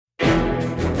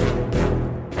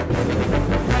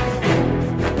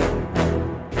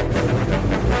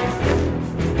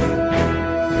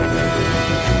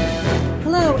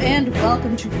and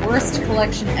welcome to Worst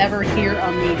Collection Ever here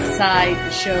on the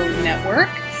Side Show Network,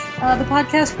 the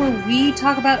podcast where we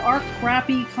talk about our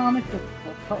crappy comic book.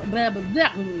 That's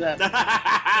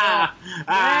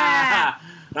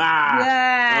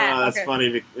okay.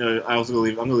 funny. I was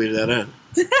I'm gonna leave that in.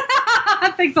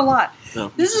 Thanks a lot. No.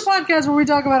 This is a podcast where we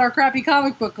talk about our crappy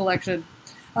comic book collection.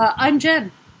 I'm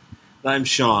Jen. I'm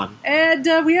Shawn.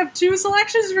 And we have two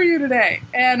selections for you today.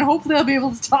 And hopefully I'll be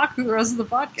able to talk through the rest of the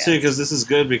podcast. See, because this is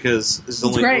good because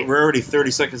we're already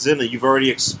 30 seconds in and you've already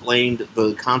explained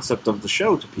the concept of the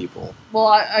show to people. Well,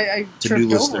 I to tripped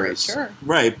new over listeners. it, sure.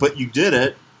 Right, but you did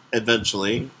it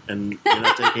eventually, and you're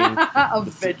not taking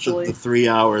eventually. the 3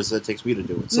 hours that it takes me to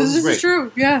do it. So this is great.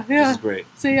 true. Yeah. This is great.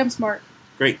 See, I'm smart.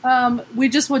 Great. We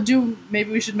just would do,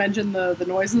 maybe we should mention the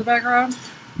noise in the background,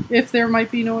 if there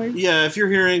might be noise. Yeah, if you're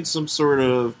hearing some sort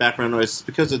of background noise, it's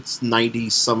because it's 90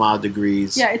 some odd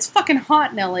degrees. Yeah, it's fucking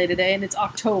hot in LA today, and it's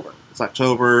October. It's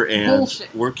October, and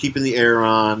Bullshit. We're keeping the air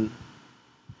on,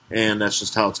 and that's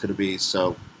just how it's going to be,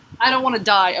 so... I don't want to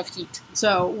die of heat,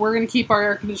 so we're going to keep our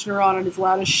air conditioner on and it's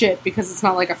loud as shit because it's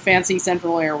not like a fancy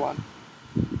central air one.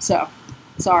 So,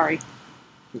 sorry.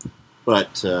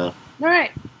 But, all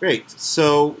right. Great.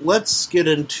 So, let's get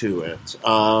into it.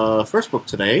 First book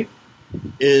today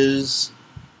is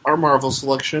our Marvel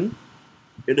selection.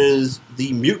 It is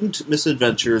The Mutant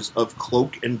Misadventures of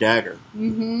Cloak and Dagger.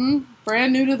 Mm-hmm.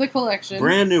 Brand new to the collection.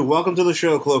 Brand new. Welcome to the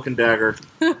show, Cloak and Dagger.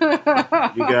 You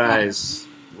guys...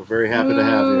 We're very happy to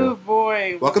have you. Oh,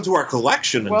 boy. Welcome to our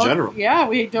collection in general. Yeah,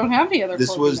 we don't have any other This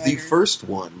Cloak was and the Daggers. first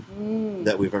one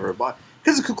that we've ever bought.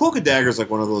 Because Cloak and Dagger is like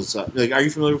one of those... are you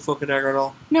familiar with Cloak and Dagger at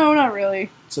all? No, not really.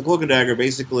 So Cloak and Dagger,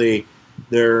 basically,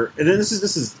 they're... And this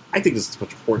is I think this is a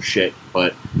bunch of horse shit,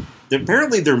 but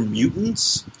apparently they're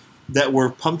mutants that were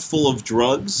pumped full of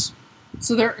drugs.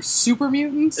 So they're super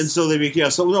mutants? And so they became... Yeah,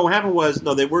 so no, what happened was...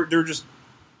 No, they're just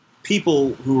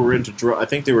people who were into drugs. I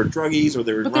think they were druggies or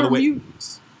they were runaway... But they're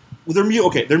mutants. Well,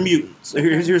 they're mutants.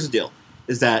 Okay. Here's the deal: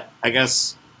 is that I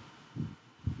guess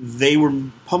they were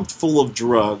pumped full of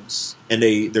drugs, and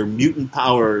their mutant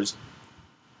powers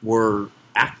were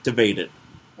activated.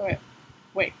 Okay.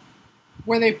 Wait.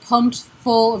 Were they pumped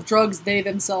full of drugs they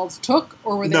themselves took,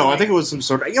 or were they? No, I think it was some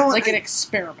sort of an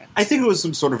experiment. I think it was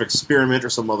some sort of experiment or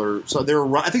some other. So they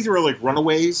were. I think they were like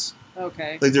runaways.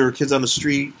 Okay. Like there were kids on the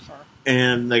street, Sure.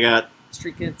 and they got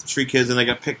Street kids, and they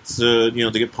got picked to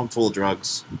get pumped full of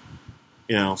drugs.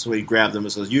 Somebody grabbed them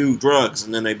and says, "You drugs,"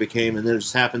 and then and then it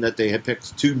just happened that they had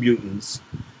picked two mutants,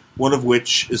 one of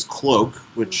which is Cloak,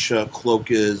 which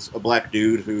Cloak is a black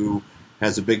dude who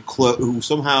has a big cloak, who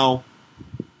somehow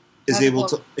is able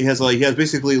to. He has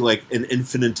basically like an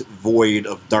infinite void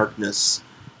of darkness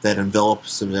that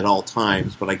envelops him at all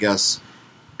times. But I guess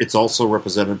it's also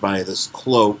represented by this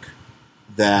cloak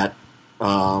that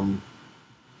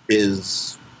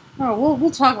is. Oh,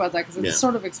 we'll talk about that because it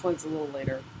sort of explains a little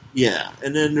later. Yeah,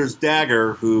 and then there's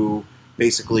Dagger, who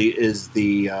basically is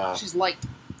the... she's light.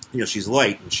 She's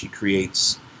light, and she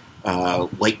creates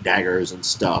light daggers and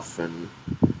stuff, and,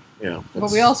 But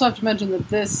we also have to mention that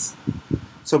this...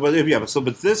 But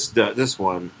this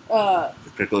one,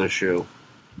 particular issue,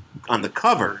 on the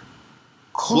cover,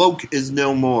 Cloak is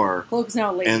no more. Cloak is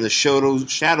now late. And the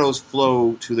shadows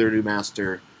flow to their new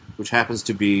master, which happens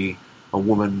to be a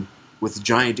woman with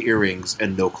giant earrings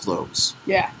and no clothes.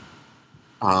 Yeah.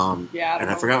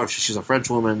 I forgot if she's a French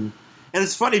woman. And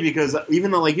it's funny because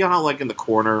even though, how in the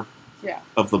corner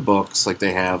of the books,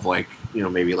 they have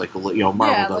maybe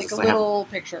Marvel does. A little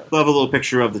picture. They'll have a little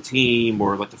picture of the team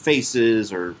or the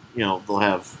faces or they'll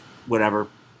have whatever.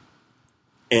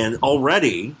 And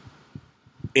already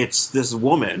it's this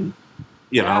woman,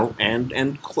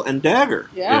 and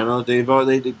Dagger. Yeah.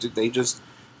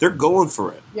 They're going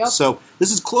for it. Yep. So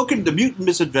this is The Mutant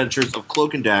Misadventures of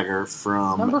Cloak and Dagger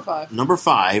from... Number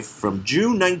 5 from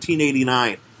June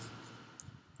 1989.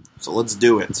 So let's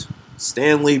do it.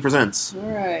 Stan Lee presents. All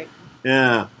right.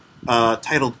 Yeah.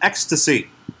 Titled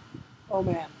Ecstasy. Oh,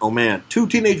 man. Oh, man. Two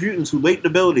teenage mutants who latent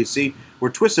abilities,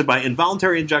 were twisted by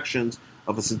involuntary injections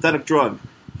of a synthetic drug.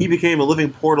 He became a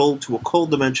living portal to a cold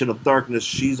dimension of darkness.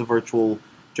 She's a virtual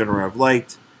generator of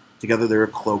light. Together they're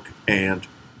Cloak and...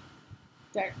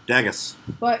 Dagger.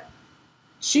 But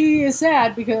she is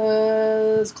sad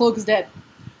because Cloak is dead.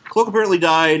 Cloak apparently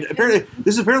died.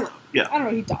 Yeah. I don't know,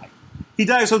 he died. He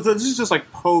died, so this is just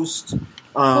post...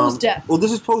 post-death. Well,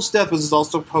 this is post-death, but this is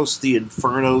also post the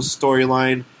Inferno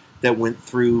storyline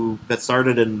that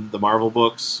started in the Marvel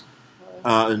books,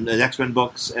 and the X-Men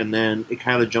books, and then it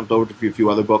kind of jumped over to a few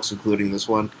other books, including this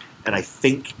one. And I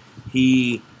think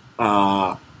he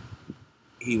was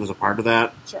a part of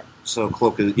that. Sure. So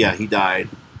Cloak he died.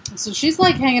 So she's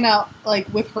like hanging out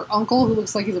like with her uncle, who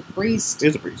looks like he's a priest.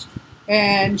 He's a priest.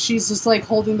 And she's just like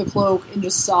holding the cloak and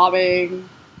just sobbing.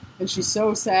 And she's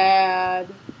so sad.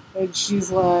 And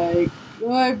she's like,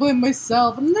 oh, I blame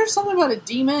myself. And then there's something about a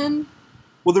demon.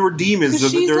 Well, there were demons.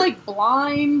 Because she's like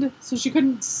blind, so she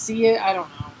couldn't see it. I don't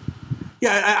know.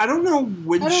 Yeah, I don't know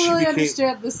when she became... I don't really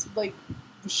understand this, like,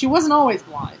 she wasn't always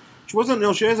blind. She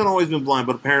hasn't always been blind,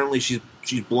 but apparently she's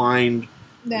blind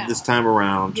now. This time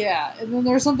around. Yeah, and then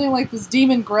there's something like this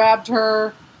demon grabbed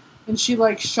her, and she,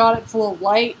 like, shot it full of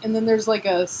light, and then there's, like,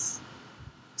 a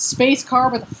space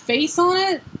car with a face on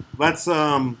it. That's,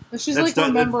 she's, like,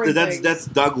 remembering things. That's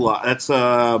Douglas. That's,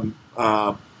 oh,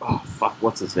 fuck,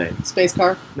 what's his name? Space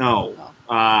car? No.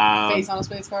 Oh. Face on a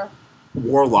space car?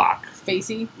 Warlock.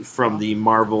 Facey? From the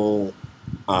Marvel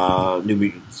New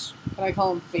Mutants. Can I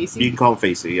call him Facey? You can call him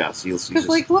Facey, yes. Because,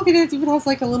 like, look at it. It even has,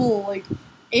 like, a little, like,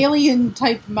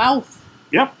 alien-type mouth.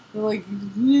 Yep. Like,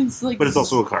 it's like... But it's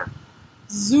also a car.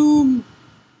 Zoom.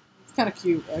 It's kind of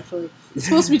cute, actually. It's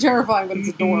supposed to be terrifying, but it's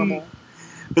adorable.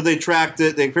 But they tracked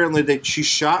it. She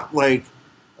shot, like,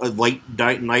 a light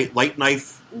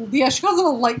knife. Yeah, she calls it a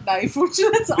light knife, which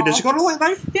that's awesome. Did she call it a light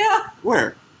knife? Yeah.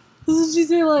 Where? Doesn't she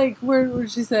say, like, where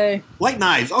did she say? Light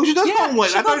knives. Oh, she does call them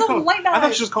light knives. I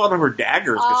thought she just called them her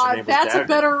daggers because her name was That's Dagger. A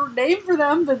better name for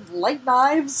them than light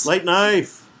knives. Light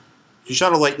knife. She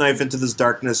shot a light knife into this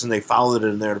darkness, and they followed it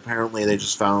in there. And apparently, they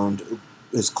just found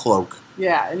his cloak.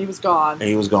 Yeah, and he was gone.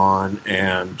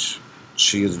 And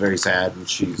she is very sad, and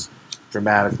she's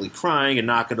dramatically crying and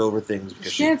knocking over things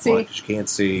because she can't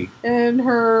see. And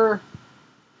her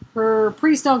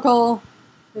priest uncle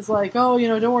is like, oh,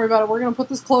 don't worry about it. We're going to put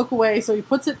this cloak away. So he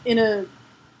puts it in a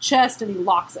chest and he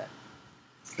locks it.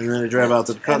 And then they drive out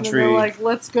to the country. And then they're like,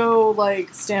 let's go,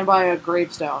 like, stand by a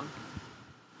gravestone.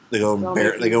 They go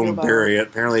and bury it.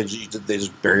 Apparently, they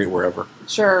just bury it wherever.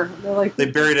 Sure. They're like, they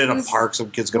buried it in a park.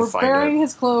 Some kid's going to find it. We're burying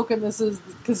his cloak, and this is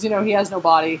because, he has no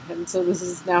body. And so this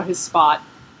is now his spot.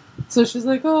 So she's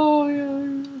like, oh, yeah,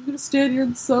 I'm going to stand here in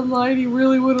the sunlight. He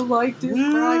really would have liked it.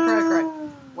 Cry.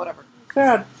 Whatever.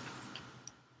 Sad.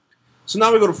 So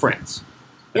now we go to France.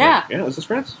 Yeah. Yeah, is this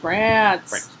France?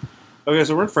 France. Okay,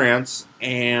 so we're in France,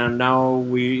 and now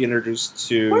we introduced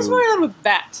to... What's going on with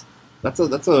that? That's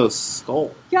a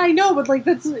skull. Yeah, I know, but like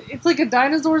it's like a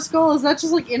dinosaur skull. Is that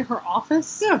just like in her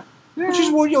office? Yeah. Well,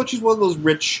 she's one of those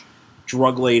rich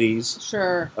drug ladies.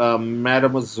 Sure.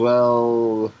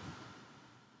 Mademoiselle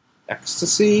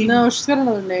Ecstasy. No, she's got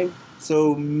another name.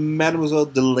 So Mademoiselle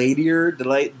Deladier,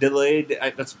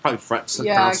 that's probably French.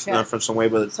 Yeah, not French some way,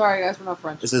 but sorry guys, we're not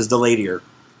French. It says Deladier.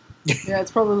 Yeah, it's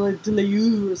probably like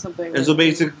Delayou or something. And so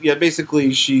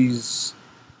basically, she's.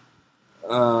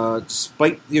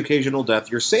 Despite the occasional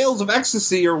death, your sales of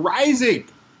ecstasy are rising.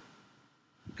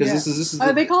 Because this is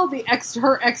they call it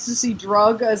her ecstasy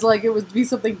drug as like it would be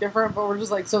something different, but we're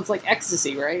just like so it's like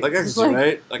ecstasy, right? Like ecstasy,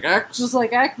 right? Like just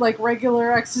like act like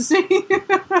regular ecstasy.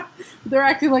 They're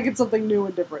acting like it's something new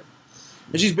and different.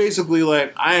 And she's basically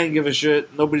like, I ain't give a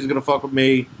shit. Nobody's gonna fuck with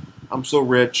me. I'm so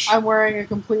rich. I'm wearing a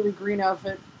completely green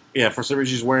outfit. Yeah, for some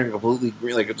reason she's wearing a completely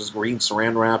green, like just green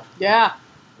saran wrap. Yeah.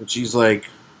 And she's like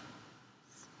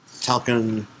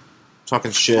talking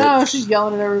shit. Oh, she's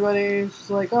yelling at everybody.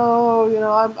 She's like,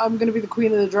 oh, I'm going to be the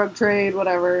queen of the drug trade,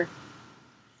 whatever.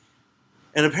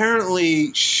 And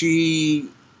apparently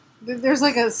there's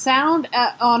like a sound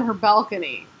on her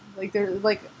balcony. Like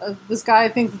this guy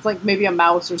thinks it's like maybe a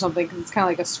mouse or something because it's kind of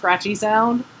like a scratchy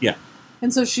sound. Yeah.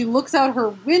 And so she looks out her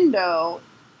window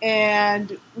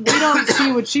and we don't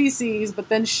see what she sees, but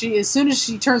then as soon as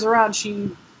she turns around, she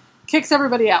kicks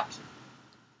everybody out.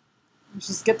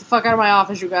 Just get the fuck out of my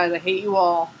office, you guys. I hate you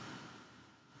all.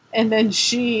 And then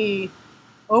she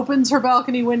opens her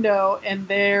balcony window, and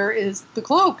there is the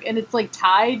cloak, and it's like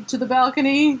tied to the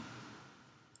balcony.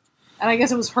 And I guess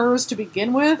it was hers to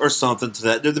begin with, or something to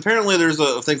that. Apparently,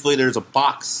 thankfully there's a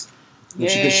box.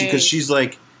 Because she's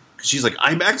like,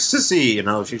 I'm ecstasy.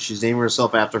 She's naming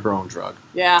herself after her own drug.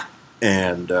 Yeah.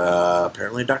 And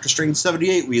apparently, Dr. Strange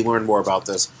 78. We learned more about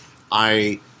this.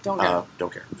 I don't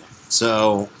care.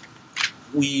 So.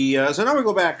 So now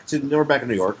we're back in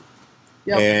New York.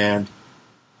 Yep. And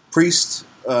Priest,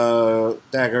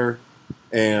 Dagger,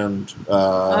 and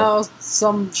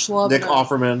some schlub. Nick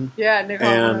Offerman. Yeah, Nick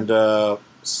Offerman. And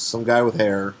some guy with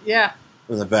hair. Yeah.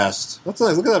 In the vest. That's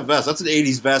nice. Look at that vest. That's an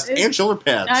 80s vest and shoulder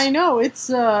pads. I know. It's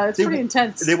pretty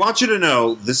intense. They want you to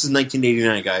know this is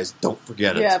 1989, guys. Don't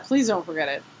forget it. Yeah, please don't forget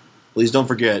it. Please don't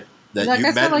forget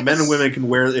that men and women can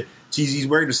wear it. He's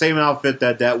wearing the same outfit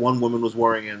that one woman was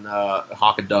wearing in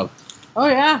Hawk and Dove. Oh,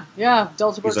 yeah.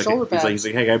 Delta Burke shoulder pads. He's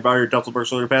like, hey, can I borrow your Delta Burke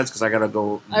shoulder pads? Because I got to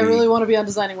go. I really want to be on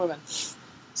Designing Women.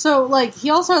 So, like, he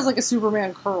also has, like, a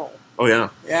Superman curl. Oh, yeah.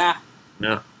 Yeah.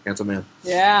 Yeah. Handsome man.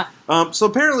 Yeah. So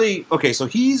apparently, okay, so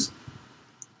he's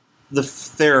the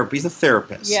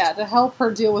therapist. Yeah, to help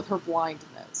her deal with her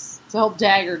blindness. To help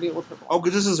Dagger deal with her blindness. Oh,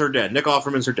 because this is her dad. Nick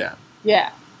Offerman's her dad.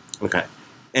 Yeah. Okay.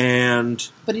 And...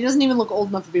 But he doesn't even look old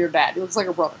enough to be her dad. He looks like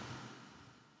her brother.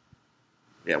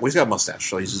 Yeah, well, he's got a mustache,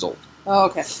 so he's just old. Oh,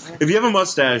 okay. If you have a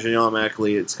mustache, and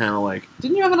automatically, it's kind of like...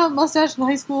 Didn't you have a mustache in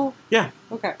high school? Yeah.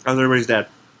 Okay. I was everybody's dad.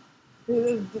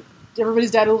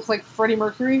 Everybody's dad who looks like Freddie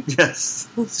Mercury? Yes.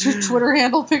 What's your Twitter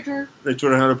handle picture? The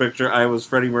Twitter handle picture, I was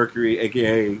Freddie Mercury,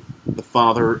 a.k.a. the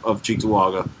father of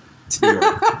Cheektowaga.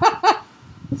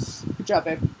 Good job,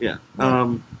 babe. Yeah.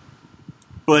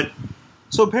 But,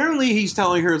 so apparently he's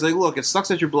telling her, it's like, look, it sucks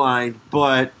that you're blind,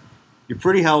 but you're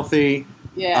pretty healthy.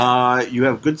 Yeah. You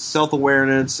have good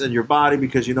self-awareness in your body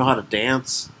because you know how to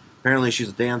dance. Apparently she's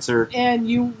a dancer.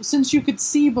 And since you could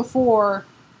see before...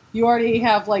 You already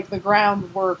have, like, the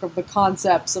groundwork of the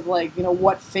concepts of, like, you know,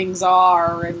 what things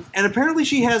are. And apparently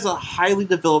she has a highly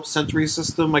developed sensory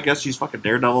system. I guess she's fucking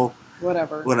Daredevil.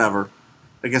 Whatever.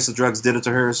 I guess the drugs did it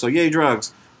to her, so yay,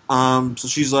 drugs. So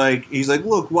he's like,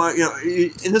 look, why, you know,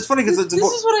 and it's funny because... This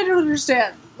is what I don't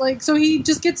understand. Like, so he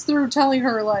just gets through telling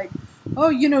her, like, oh,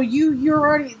 you know, he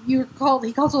called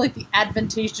her, like, the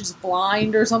advantageous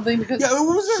blind or something, because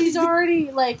she's already,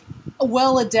 like,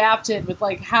 well adapted with,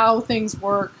 like, how things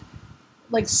work,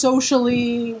 like,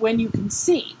 socially when you can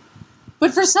see.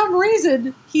 But for some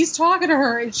reason, he's talking to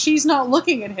her and she's not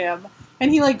looking at him,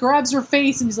 and he, like, grabs her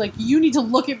face and he's like, you need to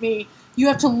look at me, you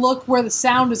have to look where the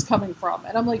sound is coming from.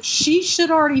 And I'm like, she should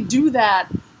already do that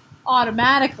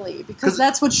automatically, because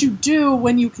that's what you do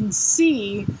when you can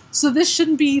see, so this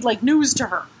shouldn't be, like, news to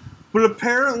her. But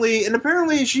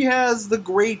apparently she has the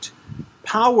great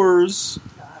powers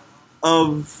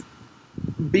of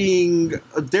being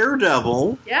a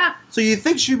daredevil. Yeah. So you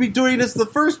think she'd be doing this in the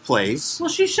first place. Well,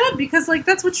 she should, because, like,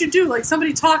 that's what you do. Like,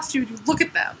 somebody talks to you, you look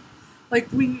at them. Like,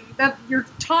 you're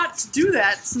taught to do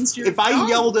that since you're If I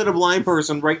yelled at a blind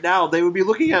person right now, they would be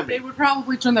looking at me. They would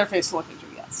probably turn their face to look at you,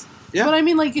 yes. Yeah. But I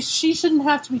mean, like, she shouldn't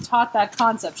have to be taught that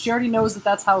concept. She already knows that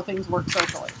that's how things work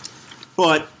socially.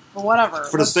 But whatever.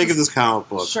 For the sake of this comic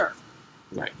book. Sure.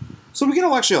 Right. So we get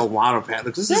actually a lot of Pat.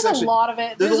 There's a lot of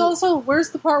it. There's also,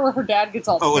 where's the part where her dad gets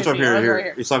all Oh, it's pissy? up here. Right Here.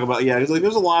 here. He's talking about, it's like,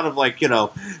 there's a lot of, like, you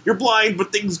know, you're blind,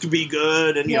 but things could be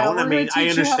good. And, you know what I mean? I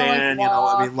understand, you know,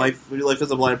 I mean, life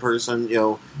as a blind person, you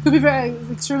know. Could be very,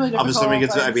 extremely difficult. I'm assuming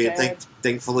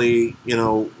thankfully, you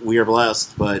know, we are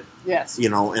blessed, but, yes. You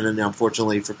know, and then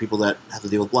unfortunately for people that have to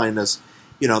deal with blindness,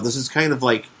 you know, this is kind of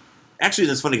like, actually,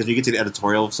 it's funny because when you get to the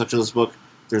editorial section of this book,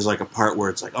 there's like a part where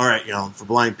it's like, all right, you know, for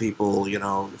blind people, you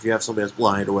know, if you have somebody that's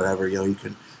blind or whatever, you know, you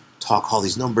can talk all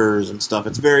these numbers and stuff.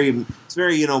 It's very,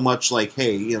 you know, much like,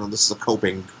 hey, you know, this is a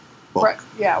coping book. Right.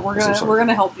 Yeah, we're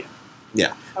gonna help you.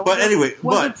 Yeah, but anyway,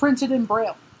 was it printed in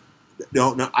Braille?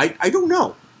 No, I don't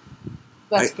know.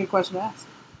 That's a good question to ask.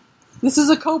 This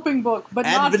is a coping book, but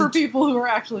not for people who are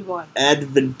actually blind.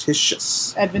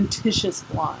 Adventitious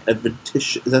blind.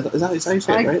 Adventitious. Is that how you say it,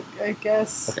 right? I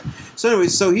guess. Okay. So anyway,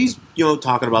 so he's, you know,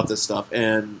 talking about this stuff,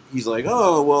 and he's like,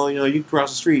 oh, well, you know, you can cross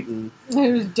the street, and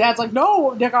his dad's like,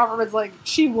 no, Nick Offerman's like,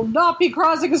 she will not be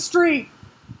crossing a street.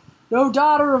 No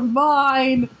daughter of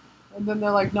mine. And then they're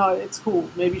like, no, it's cool.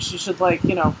 Maybe she should, like,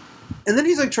 you know. And then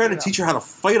he's like trying to teach her how to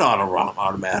fight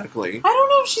automatically. I don't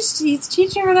know if he's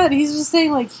teaching her that. He's just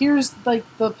saying, like, here's, like,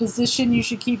 the position you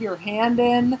should keep your hand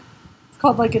in. It's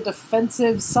called, like, a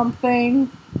defensive something.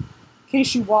 In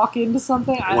case you walk into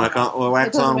something. Wax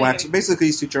on, wax. Basically,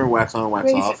 he's teaching her wax on,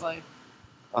 wax off.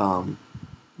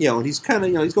 You know, and he's kind of,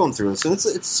 you know, he's going through this. So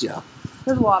it's yeah.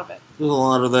 There's a lot of it. There's a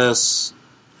lot of this.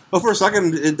 Oh, for a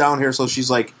second down here, so she's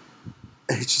like,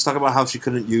 she's talking about how she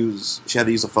had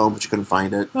to use a phone, but she couldn't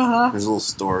find it. Uh-huh. There's a little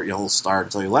story, a little star to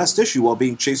tell you. Last issue, while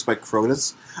being chased by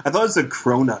cronuts. I thought it said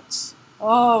cronuts.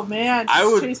 Oh, man.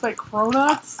 Chased by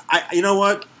cronuts? You know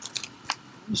what?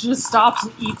 She just stops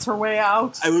and eats her way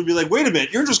out. I would be like, wait a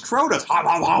minute, you're just cronuts.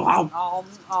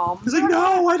 He's like,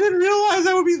 no, I didn't realize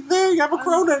that would be the thing. I'm a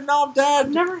cronut, now I'm dead.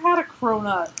 I've never had a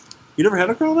cronut. You never had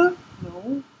a cronut?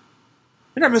 No.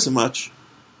 You're not missing much.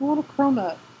 I want a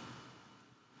cronut.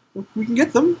 We can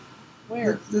get them.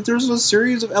 Where? There's a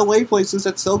series of LA places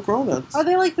that sell cronuts. Are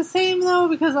they, like, the same, though?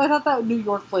 Because I thought that New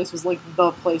York place was, like,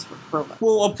 the place for cronuts.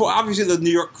 Well, obviously the New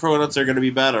York cronuts are going to be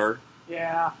better.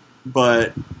 Yeah.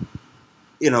 But,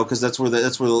 you know, because that's where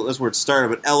it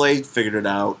started. But LA figured it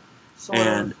out.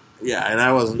 And, yeah, and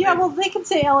I wasn't... Yeah, well, they can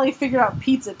say LA figured out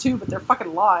pizza, too, but they're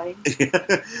fucking lying.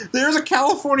 There's a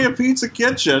California Pizza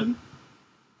Kitchen.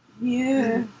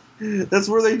 Yeah. That's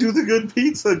where they do the good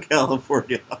pizza in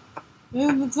California.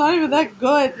 And it's not even that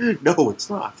good. No, it's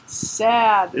not.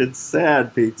 Sad. It's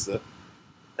sad pizza.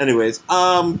 Anyways,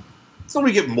 so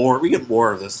we get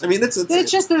more of this. I mean,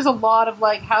 it's just there's a lot of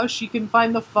like how she can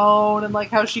find the phone and like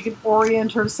how she can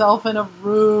orient herself in a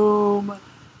room,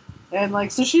 and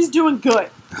like so she's doing good.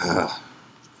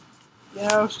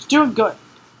 She's doing good.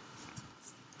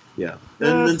 Yeah,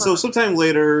 and then so sometime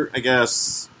later, I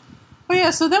guess. Oh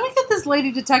yeah, so then we get this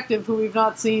lady detective who we've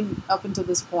not seen up until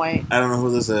this point. I don't know who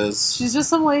this is. She's just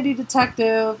some lady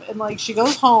detective, and like she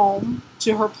goes home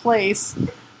to her place,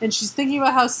 and she's thinking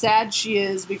about how sad she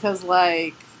is because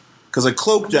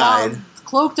Cloak died.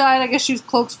 Cloak died. I guess she was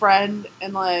Cloak's friend,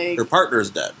 and like her partner's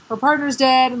dead. Her partner's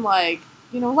dead, and like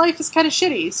life is kind of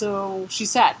shitty, so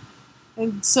she's sad.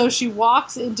 And so she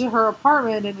walks into her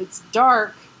apartment, and it's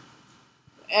dark.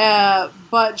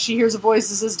 But she hears a voice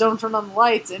that says, "Don't turn on the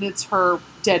lights," and it's her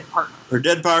dead partner. Her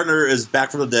dead partner is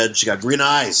back from the dead. She got green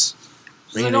eyes.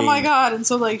 She's like, oh my god. And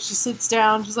so, like, she sits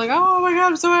down. She's like, oh my god,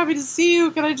 I'm so happy to see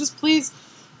you. Can I just please,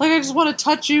 like, I just want to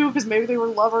touch you, because maybe they were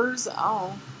lovers.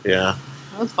 Oh. Yeah.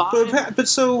 That's fine. But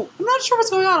so... I'm not sure what's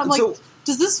going on. I'm like, so,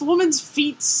 does this woman's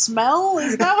feet smell?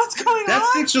 Is that what's going on?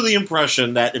 That's actually the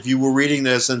impression that if you were reading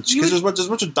this, and because there's a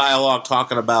bunch of dialogue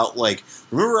talking about, like,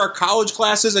 remember our college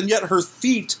classes, and yet her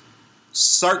feet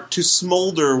start to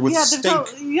smolder with stink.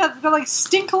 They've got like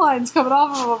stink lines coming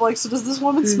off of them. Like, so does this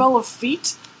woman smell of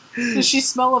feet? Does she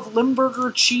smell of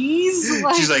Limburger cheese?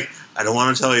 Like, she's like, I don't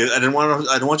want to tell you. I don't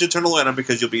want you to turn the light on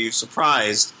because you'll be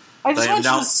surprised. I just want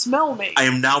you to smell me. I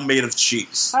am now made of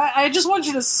cheese. I just want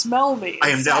you to smell me. I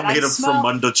am now made of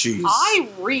Fermunda cheese. I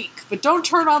reek, but don't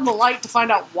turn on the light to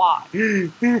find out why.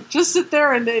 Just sit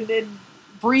there and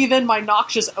breathe in my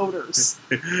noxious odors.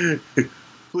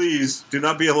 Please, do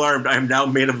not be alarmed. I am now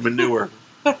made of manure.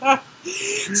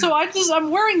 So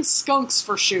I'm wearing skunks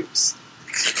for shoes.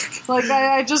 Like,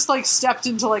 I just, like, stepped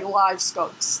into, like, live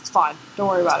skunks. It's fine. Don't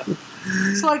worry about it.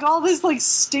 So, like, all this, like,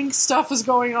 stink stuff is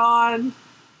going on.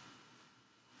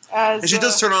 And she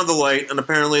does turn on the light, and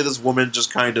apparently this woman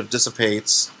just kind of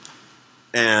dissipates.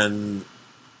 And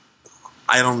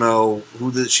I don't know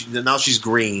now she's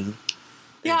green.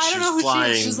 Yeah, I don't know who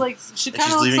she is. She's like, she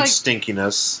kind of looks leaving like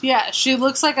stinkiness. Yeah, she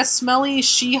looks like a smelly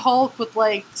She-Hulk with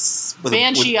like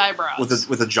banshee eyebrows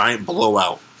with a giant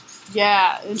blowout.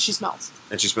 Yeah, and she smells.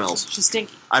 She's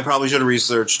stinky. I probably should have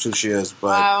researched who she is,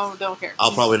 but I don't care.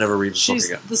 I'll probably never read the book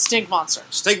again. She's the stink monster.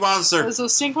 Stink monster. So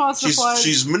stink monster.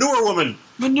 She's manure woman.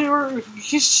 Manure.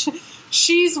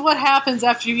 She's what happens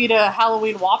after you eat a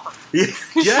Halloween Whopper.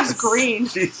 Yes. She's green.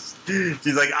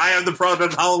 She's like, I am the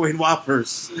product of Halloween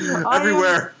Whoppers.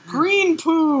 Everywhere. Green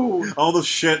poo. All the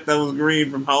shit that was green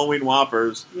from Halloween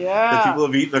Whoppers that people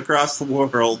have eaten across the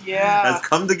world has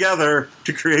come together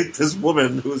to create this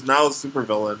woman who is now a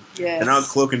supervillain. Yes. And now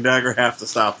Cloak and Dagger have to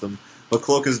stop them. But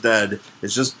Cloak is dead.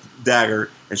 It's just Dagger,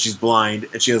 and she's blind,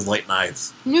 and she has light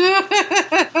knives.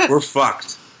 We're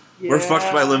fucked. Yeah. We're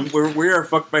fucked by we are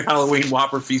fucked by Halloween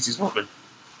Whopper Feces Woman.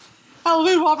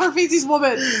 Halloween Whopper Feces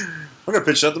Woman. We're gonna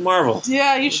pitch that to Marvel.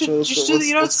 Yeah, you should.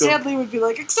 Sadly, would be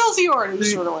like Excelsior, and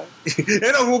just run away.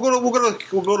 We'll go to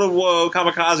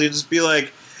Kamikaze and just be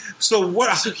like, so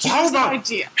what? How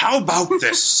about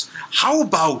this? How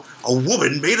about a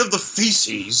woman made of the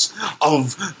feces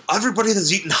of everybody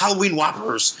that's eaten Halloween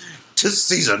Whoppers this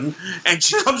season, and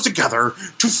she comes together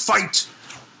to fight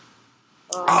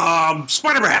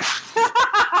Spider-Man.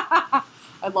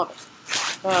 I love it.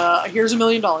 Here's $1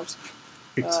 million.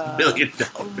 It's $1 million.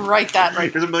 Write that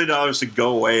right. Here's $1 million to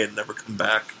go away and never come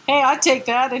back. Hey, I'd take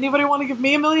that. Anybody want to give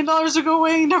me $1 million to go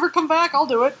away and never come back? I'll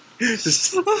do it.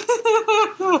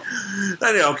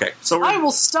 Okay, so I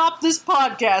will stop this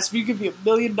podcast if you give me $1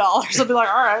 million. I'll be like,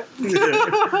 all right.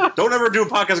 Don't ever do a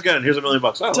podcast again. Here's $1 million.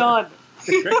 Oh, done.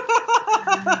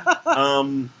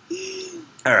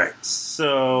 All right,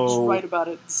 so just write about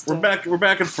it. We're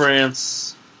back in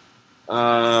France.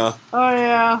 Oh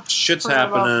yeah, shit's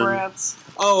happening. France.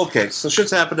 Oh, okay. So shit's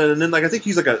happening, and then I think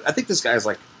this guy's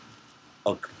like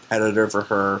a competitor for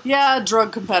her. Yeah, a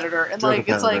drug competitor, and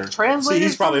it's like translated. See,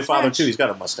 he's probably a father French. too. He's got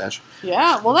a mustache.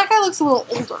 Yeah, well, that guy looks a little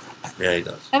older. Yeah, he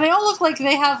does. And they all look like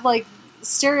they have like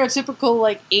stereotypical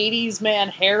like '80s man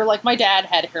hair. Like my dad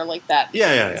had hair like that.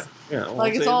 Yeah. Well,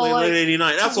 like it's all like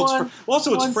 '89. Also,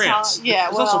 it's France.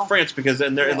 It's also France because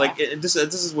this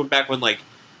is back when like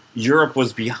Europe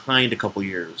was behind a couple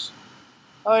years.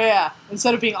 Oh yeah,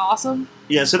 instead of being awesome.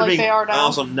 Yeah, instead of being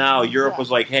awesome now, Europe was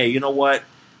like, hey, you know what?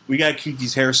 We got to keep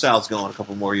these hairstyles going a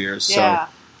couple more years. Yeah.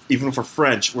 So even if we're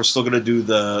French, we're still going to do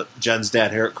the Jen's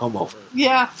dad hair comb over.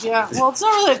 Yeah. Well, it's not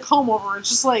really a comb over. It's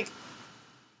just like,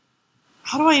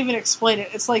 how do I even explain it?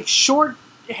 It's like short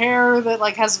hair that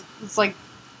like it's like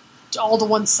all to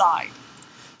one side.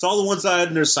 It's all on one side,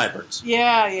 and there's sideburns.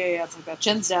 Yeah. It's like that.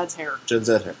 Jen's dad's hair. Jen's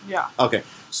dad's hair. Yeah. Okay.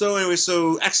 So anyway,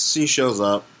 Ecstasy shows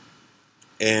up,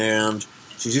 and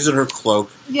she's using her cloak.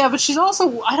 Yeah, but she's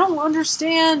also... I don't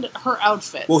understand her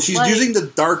outfit. Well, she's using the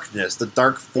darkness, the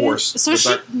dark force. So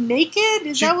she's naked?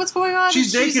 Is that what's going on?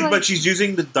 She's naked, but she's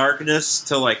using the darkness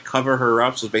to, like, cover her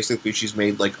up. So basically she's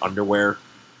made, like, underwear.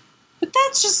 But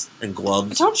that's just... And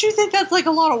gloves. Don't you think that's, like,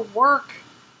 a lot of work?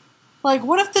 Like,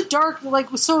 what if the dark... Like,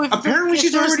 so if... Apparently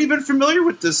she's already been familiar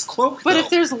with this cloak, But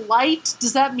if there's light,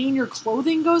 does that mean your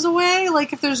clothing goes away?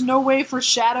 Like, if there's no way for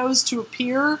shadows to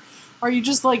appear, are you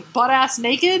just, like, butt-ass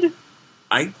naked?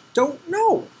 I don't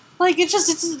know. Like,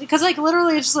 it's... Because, like,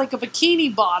 literally it's just, like, a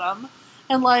bikini bottom,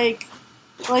 and, like,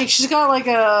 she's got, like,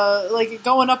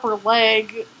 going up her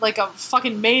leg, like a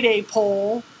fucking Mayday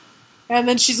pole, and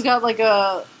then she's got, like,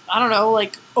 a... I don't know,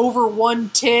 like, over one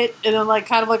tit, and then, like,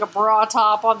 kind of like a bra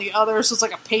top on the other, so it's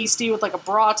like a pasty with, like, a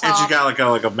bra top. And she got,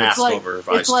 like a mask over her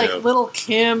face, it's like Little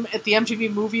Kim at the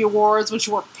MTV Movie Awards when she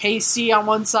wore pasty on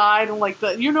one side, and, like,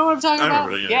 you know what I'm talking about?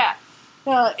 Remember, yeah.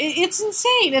 It's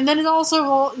insane, and then it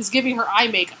also is giving her eye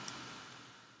makeup.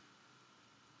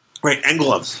 Right, and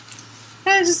gloves.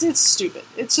 And it's stupid.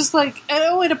 It's just like,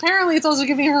 and apparently it's also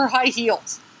giving her high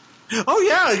heels. Oh,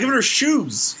 yeah, giving her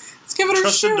shoes. It's giving her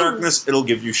Trust shoes. in darkness, it'll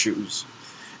give you shoes.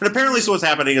 And apparently, so what's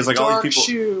happening is like all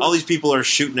these people are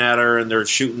shooting at her, and they're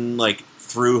shooting like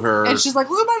through her, and she's like,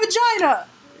 "Look at my vagina!"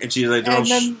 And she's like,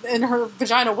 and her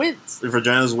vagina wins. Her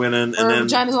vagina's winning, and her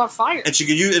vagina's on fire. And she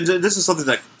could use. And this is something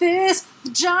that this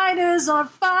vagina's on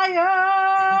fire.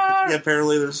 Yeah,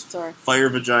 apparently there's fire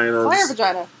vaginas. Fire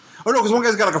vagina. Oh no, because one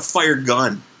guy's got like a fire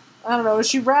gun. I don't know.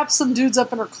 She wraps some dudes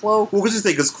up in her cloak. Well, what's the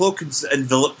thing? Because cloak can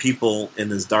envelop people in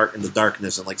the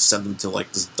darkness and like send them to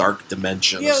like this dark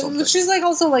dimension. Yeah, or something. She's like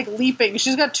also like leaping.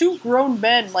 She's got two grown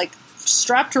men like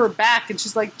strapped to her back, and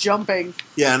she's like jumping.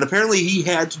 Yeah, and apparently he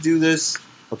had to do this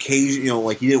occasionally. You know,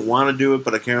 like he didn't want to do it,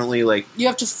 but apparently like you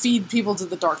have to feed people to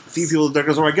the darkness. Feed people to the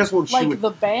darkness, or I guess what like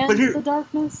the band, the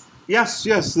darkness. Yes,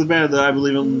 the band that I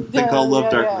believe in thing called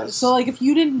Love Darkness. Yeah. So, like, if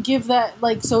you didn't give that,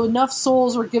 like, so enough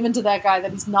souls were given to that guy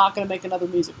that he's not going to make another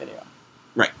music video.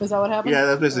 Right. Is that what happened? Yeah,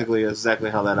 that's basically exactly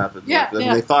how that happened. Yeah,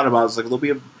 When they thought about it, it's like, there'll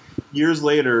be years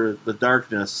later, the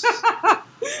darkness.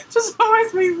 Just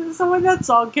always makes so when that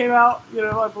song came out, you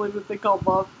know, I believe the thing called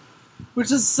Love,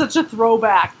 which is such a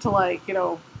throwback to, like, you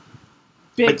know,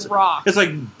 big rock. It's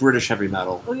like British heavy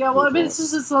metal. Well, yeah, well, I mean,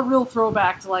 it's a real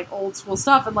throwback to, like, old school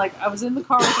stuff. And, like, I was in the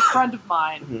car with a friend of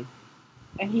mine,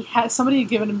 and somebody had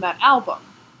given him that album,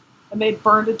 and they'd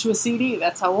burned it to a CD.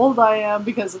 That's how old I am,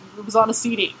 because it was on a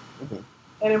CD.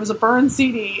 And it was a burned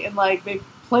CD, and, like, they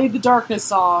played the Darkness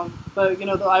song,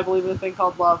 I believe in a thing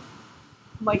called Love.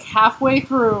 Like, halfway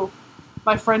through,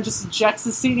 my friend just ejects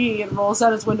the CD and rolls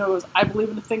out his window and goes, I believe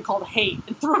in a thing called hate,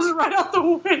 and throws it right out the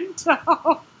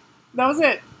window. That was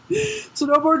it. So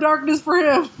no more darkness for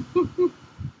him.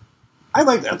 I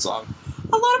like that song.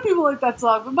 A lot of people like that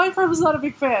song, but my friend was not a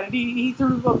big fan, and he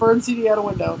threw a burned CD out a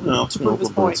window to prove his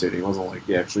point. CD. It wasn't like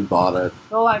he actually bought it.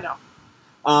 Oh, I know.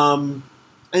 And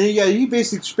yeah, he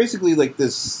basically like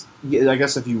this. I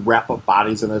guess if you wrap up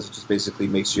bodies in this, it just basically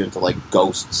makes you into like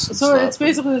ghosts. And so stuff. It's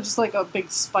basically just like a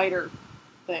big spider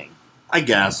thing. I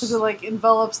guess. Because it, like,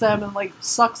 envelops them and, like,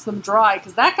 sucks them dry.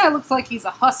 Because that guy looks like he's a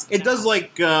husk. It does,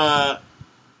 like, you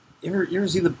ever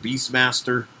see the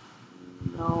Beastmaster?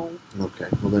 No. Okay,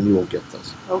 well then you won't get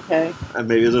this. Okay. And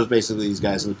maybe there's basically these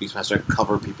guys in the Beastmaster that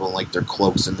cover people in, like, their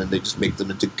cloaks, and then they just make them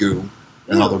into goo,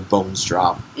 and all their bones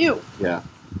drop. Ew. Yeah.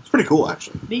 It's pretty cool,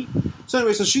 actually. Neat. So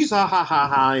anyway, so she's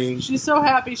ha-ha-ha-haing. She's so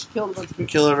happy she killed a bunch of people.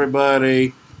 Kill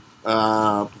everybody.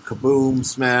 Kaboom,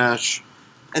 smash.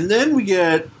 And then we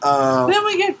get...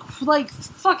 like,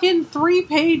 fucking 3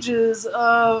 pages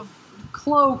of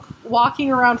Cloak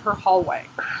walking around her hallway.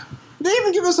 They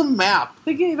even give us a map.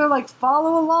 They're like,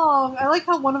 follow along. I like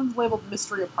how one of them's labeled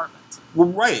Mystery Apartment. Well,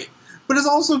 right. But it's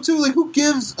also, too, like, who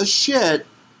gives a shit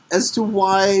as to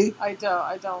why... I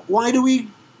don't. Why do we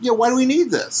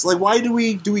need this? Like, why do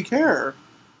we care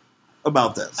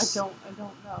about this? I don't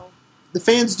know. The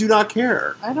fans do not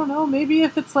care. I don't know. Maybe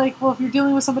if it's like, well, if you're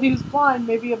dealing with somebody who's blind,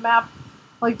 maybe a map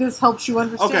like this helps you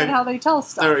understand how they tell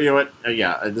stuff. You know what?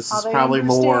 This is probably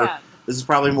more. This is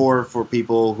probably more for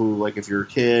people who, like, if you're a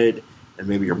kid and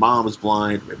maybe your mom is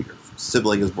blind, maybe your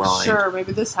sibling is blind. Sure,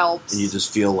 maybe this helps. And you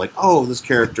just feel like, oh, this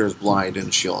character is blind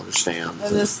and she'll understand.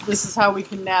 And this is how we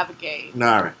can navigate. All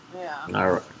right. Yeah.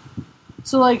 All right.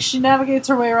 So, like, she navigates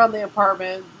her way around the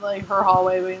apartment, like, her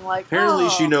hallway, being like, apparently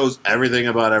she knows everything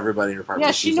about everybody in her apartment.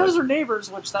 Yeah, she knows her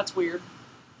neighbors, which, that's weird.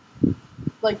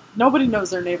 Like, nobody knows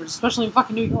their neighbors, especially in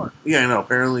fucking New York. Yeah, I know.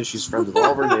 Apparently she's friends with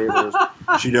all of her neighbors.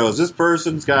 She knows this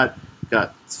person's got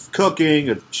got cooking,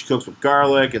 and she cooks with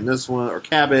garlic, and this one, or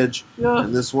cabbage, Yeah.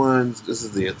 and this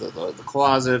is the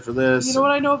closet for this. You know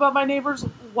what I know about my neighbors?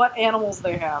 What animals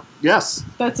they have. Yes.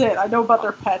 That's it. I know about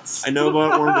their pets. I know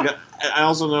about one of the guys. I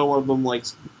also know one of them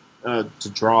likes to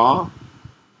draw.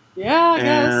 Yeah, I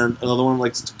guess. And another one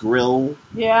likes to grill.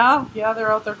 Yeah,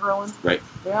 they're out there grilling. Right.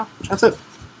 Yeah. That's it.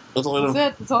 That's all I know.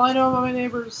 That's it. That's all I know about my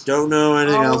neighbors. Don't know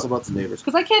anything else about the neighbors.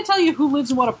 Because I can't tell you who lives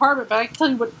in what apartment, but I can tell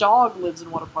you what dog lives in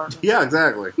what apartment. Yeah,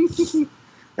 exactly.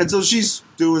 And so she's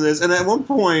doing this, and at one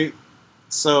point,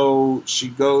 so she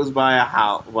goes by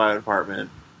an apartment,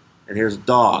 and here's a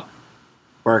dog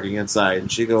barking inside,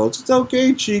 and she goes, "It's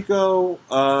okay, Chico.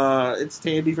 It's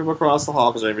Tandy from across the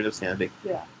hall," because her name is Tandy.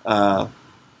 Yeah.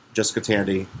 Jessica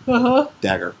Tandy. Uh-huh.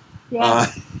 Dagger. Yeah.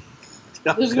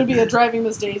 There's going to be a Driving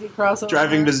Miss Daisy crossover.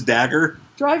 Driving Miss Dagger.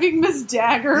 Driving Miss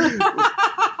Dagger.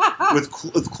 Is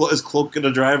Cloak going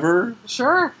to drive her?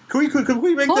 Sure. Could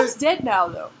we make Cloak's that? dead now,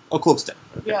 though. Oh, Cloak's dead.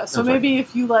 Okay. Yeah, so That's maybe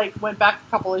if you, went back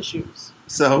a couple issues.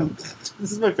 So,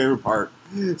 this is my favorite part.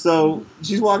 So,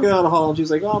 she's walking down the hall, and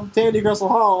she's like, "Oh, I'm Tandy across the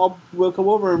hall. We'll come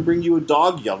over and bring you a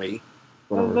dog, yummy."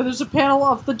 And then there's a panel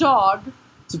of the dog.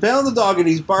 It's a panel of the dog, and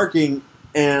he's barking,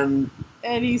 and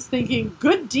he's thinking,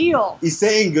 good deal. He's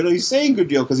saying good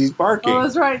deal, because he's barking. Oh,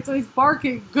 that's right. So he's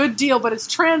barking, good deal, but it's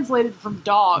translated from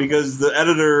dog. Because the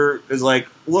editor is like,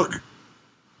 look,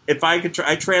 if I could,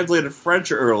 I translated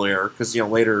French earlier, because,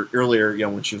 earlier,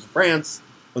 when she was in France,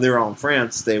 when they were all in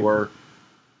France,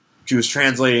 she was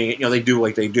translating it, they do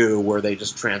like they do, where they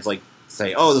just translate,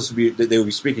 say, oh, they would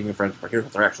be speaking in French, but here's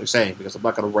what they're actually saying, because I'm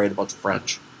not going to write a bunch of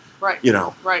French. Right.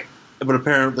 Right. But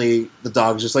apparently, the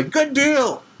dog's just like, good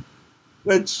deal!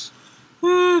 Which,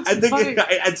 I think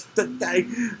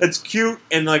it's cute,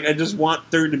 and, I just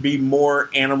want there to be more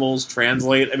animals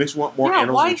translated. I just want more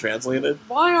animals to be translated.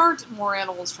 Why aren't more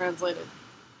animals translated?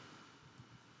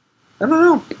 I don't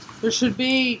know. There should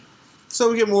be...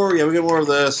 So we get more of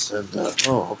this, and,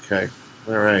 okay.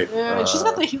 All right. Yeah, and she's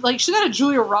got she's got a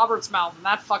Julia Roberts mouth, and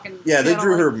that fucking... Yeah, they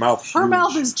drew her mouth huge. Her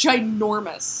mouth is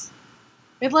ginormous.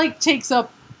 It, takes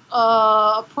up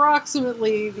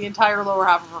approximately the entire lower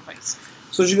half of her face.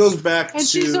 So she goes back and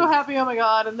she's so happy, oh my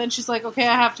god, and then she's like, okay,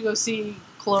 I have to go see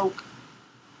Cloak.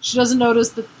 She doesn't notice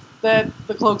that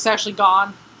the Cloak's actually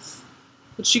gone.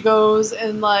 But she goes,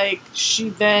 and, she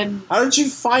then... How did she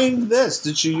find this?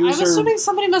 Did she use I'm assuming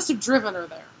somebody must have driven her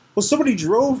there. Well, somebody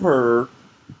drove her,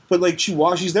 but,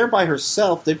 she's there by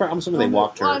herself. I'm assuming they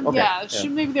walked her. Okay. Yeah,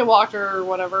 maybe they walked her or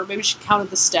whatever. Maybe she counted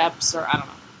the steps, or I don't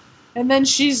know. And then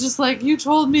she's just like, you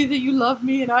told me that you loved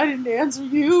me, and I didn't answer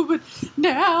you, but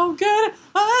now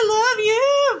I love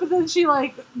you! But then she,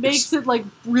 makes it,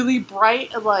 really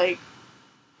bright, and,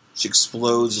 she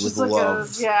explodes with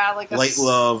love. Light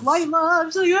love. Light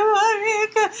love. She's like,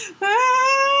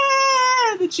 oh,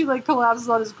 and then she, collapses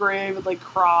on his grave and,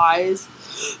 cries.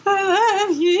 I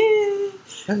love you.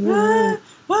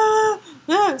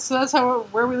 So that's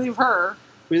where we leave her.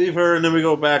 We leave her, and then we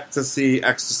go back to see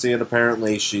Ecstasy, and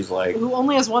apparently she's who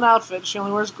only has one outfit. She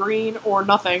only wears green or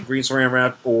nothing. Green saran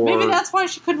wrap, or... Maybe that's why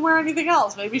she couldn't wear anything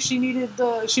else. Maybe she needed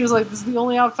she was like, this is the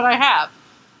only outfit I have.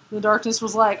 And the Darkness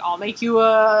was like, I'll make you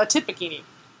a tit bikini.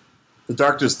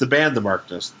 The band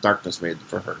The Darkness made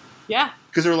for her. Yeah.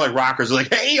 Because they were like rockers. They're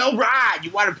like, hey, all right,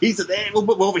 you want a piece of that? We'll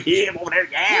move over here, over there.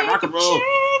 Yeah, rock and roll.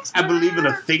 Chicks, I believe in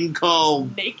a thing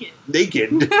called... Naked.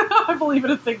 I believe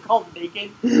in a thing called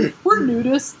naked. We're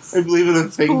nudists. I believe in a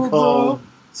thing called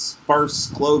sparse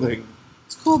clothing.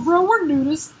 It's cool, bro. We're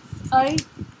nudists. I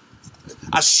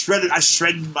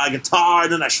shredded my guitar,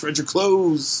 and then I shred your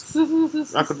clothes.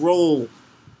 Rock and roll.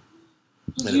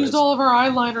 Just used all of our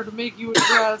eyeliner to make you a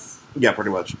dress. Yeah,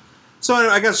 pretty much. So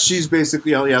I guess she's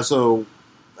basically, so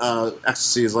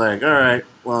Ecstasy is like, all right,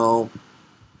 well,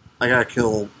 I gotta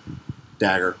kill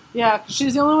Dagger. Yeah, because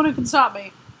she's the only one who can stop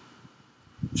me.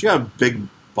 She got a big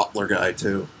butler guy,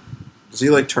 too. Does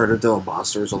he, turn into a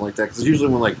monster or something like that? Because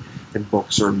usually when, in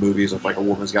books or in movies, if, a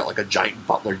woman's got, a giant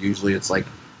butler, usually it's,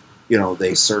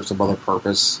 they serve some other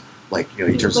purpose. He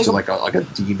turns into, a demon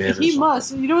or something. He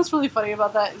must. You know what's really funny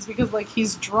about that is because,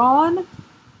 he's drawn...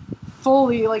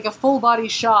 fully, a full-body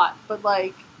shot, but,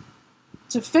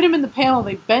 to fit him in the panel,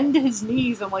 they bend his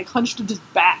knees and, hunched into his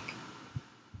back.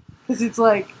 Because it's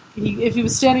if he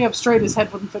was standing up straight, his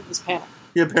head wouldn't fit in this panel.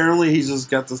 Yeah, apparently he's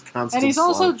just got this constant And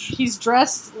slouch. he's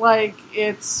dressed like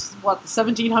it's, the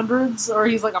 1700s, or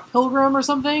he's, a pilgrim or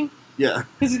something. Yeah.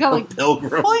 Because he's got, a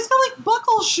pilgrim. Well, he's got,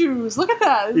 buckle shoes. Look at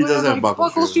that. He does have buckle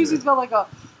shoes. He's got, a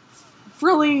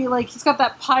frilly, he's got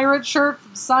that pirate shirt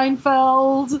from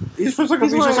Seinfeld. He's just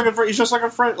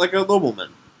like a nobleman.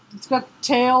 He's got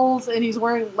tails, and he's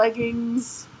wearing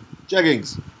leggings.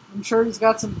 Jeggings. I'm sure he's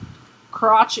got some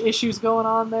crotch issues going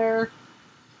on there.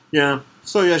 Yeah.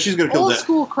 So yeah, she's gonna kill Old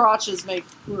school crotches make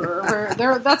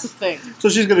that's a thing. So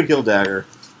she's gonna kill Dagger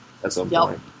at some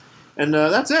point. And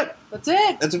that's it. That's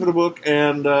it. That's it for the book.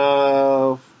 And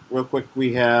real quick,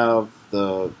 we have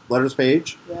the letters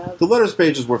page. Yeah. The letters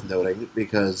page is worth noting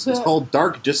because it's called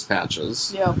Dark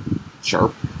Dispatches. Yeah.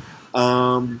 Sharp.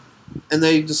 And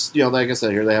they just, like I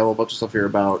said here, they have a bunch of stuff here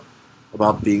about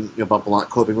being, about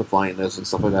coping with blindness and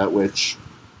stuff like that, which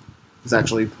is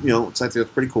actually, it's actually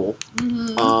pretty cool.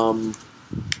 Mm-hmm.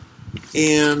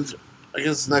 And I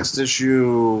guess next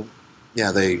issue,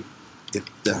 they get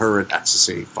her and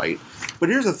Ecstasy fight. But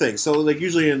here's the thing. So,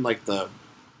 usually in, the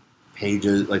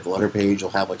pages, the letter page,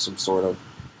 you'll have, some sort of,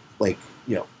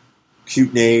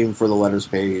 cute name for the letters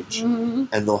page. Mm-hmm.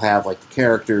 And they'll have, the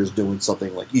characters doing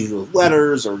something, usually with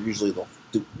letters, or usually they'll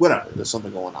do whatever. There's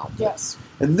something going on. Yes.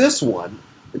 And this one,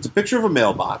 it's a picture of a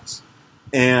mailbox.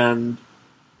 And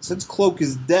since Cloak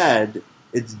is dead,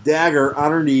 it's Dagger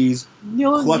on her knees,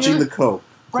 clutching the cloak.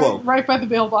 Right by the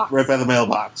mailbox. Right by the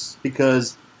mailbox.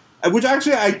 Because... Which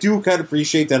actually, I do kind of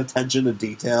appreciate that attention to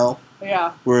detail.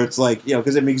 Yeah. Where it's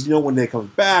because it makes, when they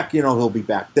come back, he'll be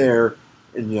back there,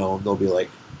 and, they'll be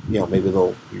maybe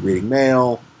they'll be reading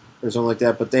mail or something like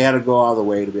that. But they had to go out of the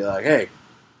way to be like, hey,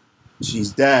 she's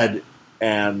dead,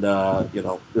 and,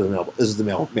 this is the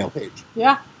mail page.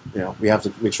 Yeah. We have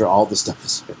to make sure all this stuff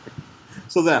is here.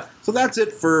 So that's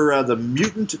it for the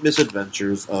Mutant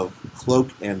Misadventures of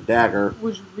Cloak and Dagger.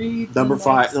 Would you read number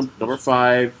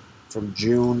 5. From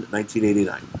June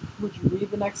 1989. Would you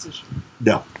read the next issue?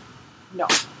 No. No.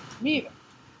 Me either.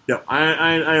 No,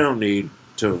 I don't need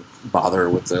to bother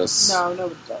with this. No,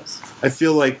 nobody does. I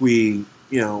feel like we,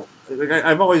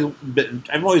 I've always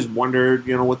wondered,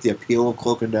 what the appeal of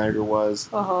Cloak and Dagger was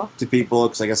to people,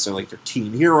 because I guess they're they're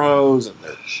teen heroes, and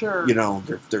they're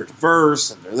they're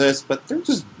diverse, and they're this, but they're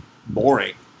just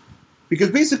boring. Because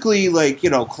basically,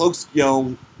 Cloak's,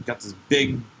 got this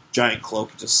big, giant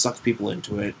cloak, it just sucks people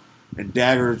into it. And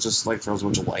Dagger just throws a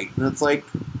bunch of light, and it's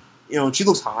and she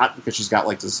looks hot because she's got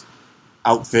this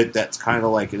outfit that's kind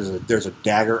of there's a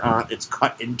dagger on. It's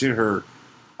cut into her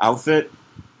outfit,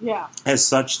 as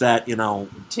such that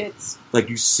tits,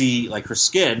 you see her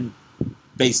skin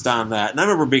based on that. And I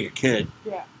remember being a kid,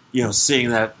 seeing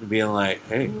that and being like,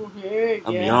 "Hey,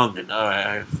 I'm young, and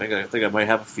I think I might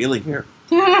have a feeling here."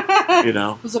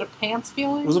 Was it a pants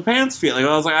feeling? It was a pants feeling.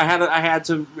 I was I had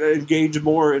to engage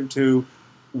more into.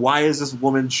 Why is this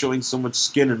woman showing so much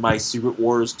skin in my Secret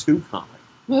Wars 2 comic?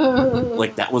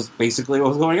 That was basically what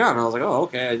was going on. I was like, oh,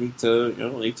 okay, I need to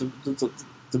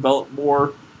develop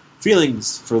more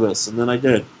feelings for this, and then I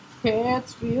did.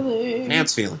 Pants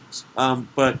feelings.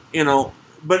 But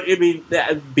I mean,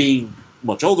 being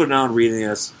much older now and reading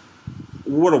this,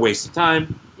 what a waste of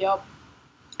time. Yep.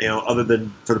 Other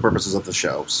than for the purposes of the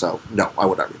show. So, no, I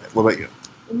would not read it. What about you?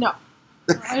 No.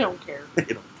 I don't care.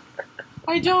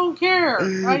 I don't care.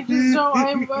 I just don't.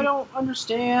 I don't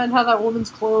understand how that woman's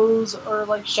clothes are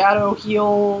shadow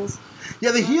heels.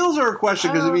 Yeah, the heels are a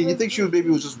question because you think she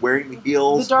was just wearing the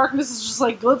heels. The darkness is just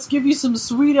let's give you some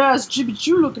sweet ass Jimmy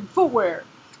Choo looking footwear.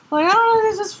 I don't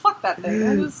know. Just fuck that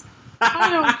thing. I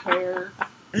don't care.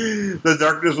 The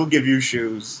darkness will give you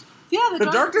shoes. Yeah, the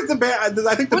darkness. The bad.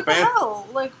 I think the what bad. What the hell?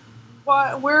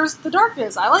 Why? Where's the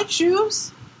darkness? I like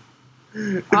shoes.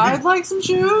 I'd like some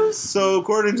shoes. So,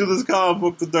 according to this comic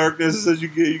book, the darkness says you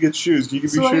get shoes. Can you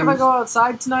give me shoes? If I go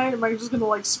outside tonight, am I just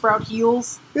gonna sprout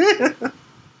heels?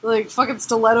 Fucking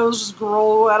stilettos just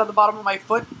grow out of the bottom of my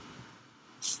foot?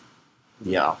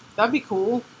 Yeah, that'd be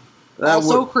cool.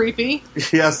 Also creepy.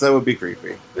 Yes, that would be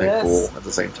creepy and cool at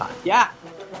the same time. Yeah.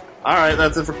 All right,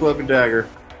 that's it for Cloak and Dagger.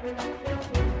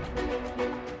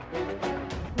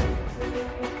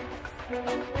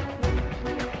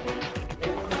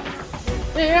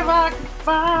 If I can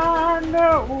find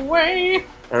a way.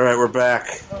 All right, we're back.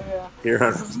 Oh, yeah. Here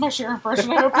on... This is my Sharon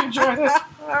impression. I hope you enjoyed it.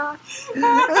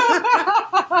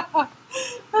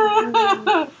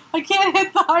 I can't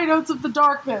hit the high notes of the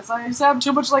darkness. I sound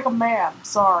too much like a man.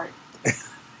 Sorry.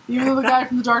 Even though the guy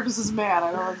from the darkness is a man.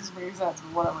 I don't know if this makes sense,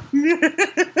 but whatever.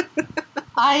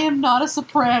 I am not a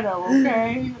soprano,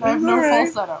 okay? I have no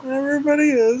falsetto. Everybody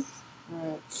is. All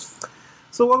right.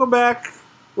 So welcome back.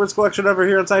 Words Collection over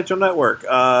here on Sideshow Network.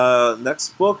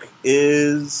 Next book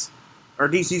is our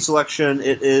DC selection.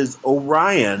 It is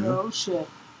Orion. Oh, shit.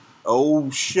 Oh,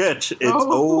 shit. It's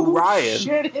Orion.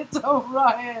 Shit, it's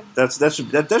Orion. That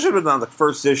should have been on the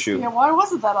first issue. Yeah, why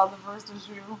wasn't that on the first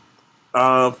issue?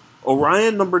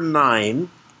 Orion number 9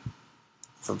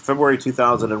 from February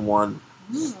 2001.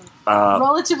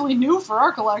 Relatively new for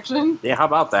our collection. Yeah, how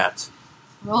about that?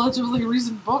 Relatively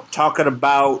recent book. Talking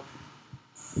about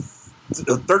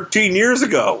 13 years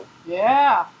ago.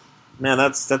 Yeah. Man,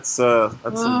 that's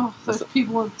there's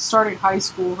people starting high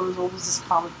school who are as old as this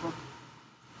comic book.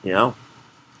 Well,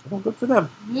 good for them.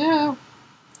 Yeah.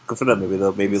 Good for them.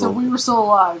 Maybe so they'll. we were still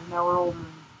alive. Now we're older.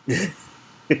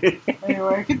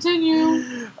 Anyway,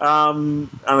 continue. On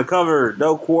the cover,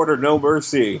 No Quarter, No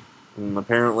Mercy. And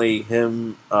apparently,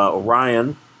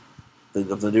 Orion,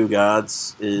 of the New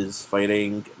Gods, is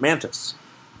fighting Mantis.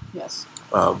 Yes.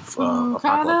 Who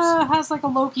kind of has like a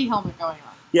Loki helmet going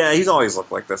on. Yeah, he's always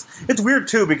looked like this. It's weird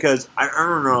too because I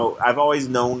don't know. I've always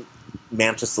known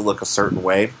Mantis to look a certain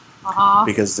way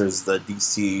because there's the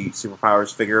DC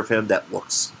Superpowers figure of him that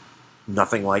looks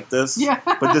nothing like this. Yeah,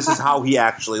 but this is how he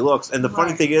actually looks. And the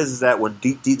funny thing is that when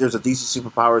there's a DC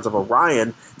Superpowers of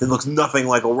Orion that looks nothing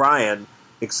like Orion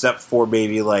except for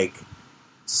maybe like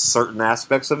certain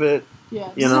aspects of it.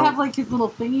 Yeah, does it have like his little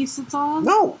thing he sits on?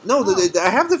 No. I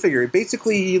have the figure.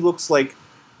 Basically, he looks like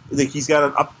he's got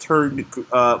an upturned,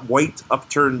 white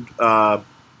upturned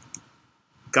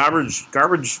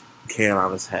garbage can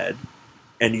on his head,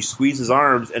 and you squeeze his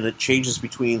arms, and it changes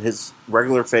between his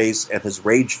regular face and his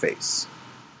rage face.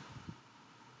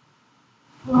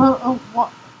 Well,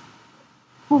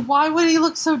 why would he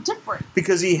look so different?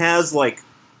 Because he has like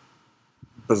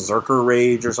berserker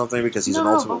rage or something. Because he's an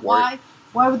ultimate warrior.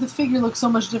 Why would the figure look so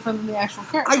much different than the actual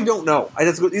character? I don't know.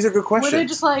 These are good questions. Were they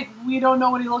just like, we don't know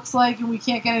what he looks like and we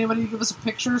can't get anybody to give us a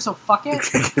picture, so fuck it?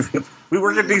 We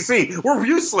work at DC. We're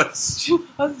useless. No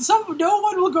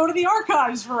one will go to the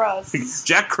archives for us.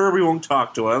 Jack Kirby won't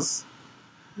talk to us.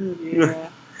 Yeah.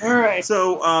 All right.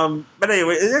 So, but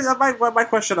anyway, my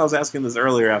question, I was asking this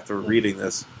earlier after reading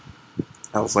this.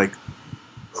 I was like,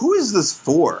 who is this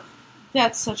for?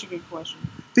 That's such a good question.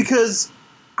 Because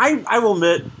I will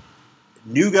admit,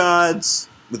 New Gods,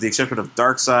 with the exception of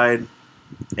Darkseid,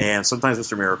 and sometimes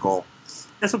Mr. Miracle,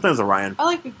 and sometimes Orion. I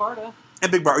like Big Barda.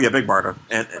 And Big Barda.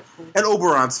 And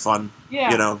Oberon's fun.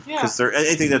 Yeah. Because they're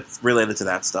anything that's related to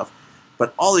that stuff.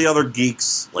 But all the other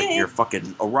geeks, like your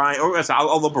fucking Orion,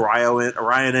 I'll lump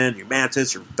Orion in, your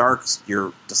Mantis, your Darks,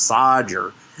 your Desaad,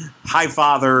 your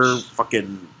Highfather,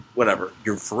 fucking whatever,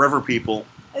 your Forever people.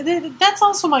 That's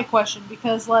also my question,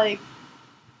 because, like,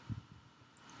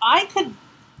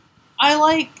 I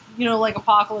like, like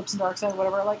Apocalypse and Darkseid,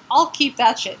 whatever. Like, I'll keep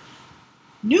that shit.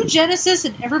 New Genesis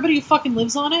and everybody who fucking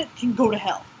lives on it can go to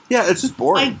hell. Yeah, it's just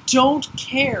boring. I don't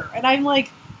care. And I'm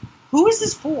like, who is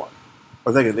this for?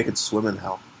 Or they could swim in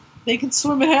hell. They can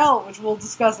swim in hell, which we'll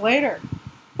discuss later.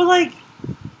 But, like,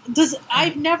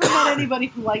 I've never met anybody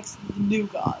who likes the New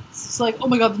Gods. It's like, oh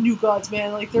my god, the New Gods,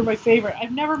 man! Like, they're my favorite.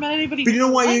 I've never met anybody. But you know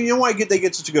why they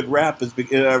get such a good rap is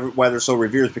why they're so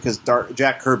revered is because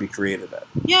Jack Kirby created it.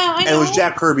 Yeah, I know. And it was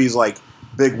Jack Kirby's like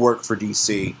big work for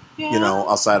DC. Yeah.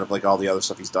 Outside of like all the other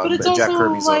stuff he's done. But it's Jack also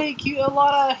Kirby's like a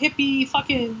lot of hippie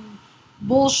fucking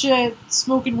bullshit,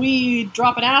 smoking weed,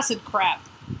 dropping acid crap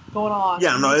going on.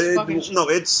 Yeah,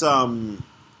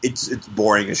 it's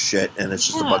boring as shit, and it's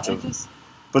just a bunch of.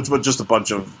 But just a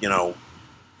bunch of,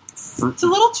 It's a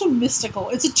little too mystical.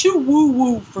 It's too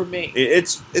woo-woo for me.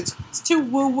 It's too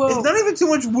woo-woo. It's not even too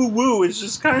much woo-woo. It's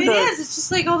just kind of... It is. It's just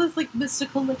like all this like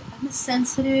mystical, like, I'm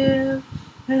sensitive,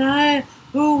 and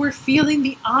we're feeling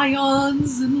the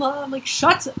ions, and I'm like,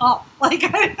 shut up. Like,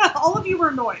 all of you are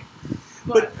annoying.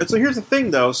 But so here's the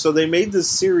thing, though. So they made this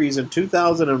series in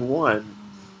 2001,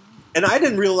 and I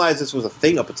didn't realize this was a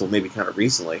thing up until maybe kind of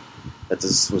recently, that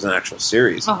this was an actual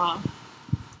series. Uh-huh.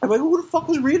 I'm like, who the fuck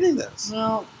was reading this?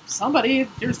 Well, somebody.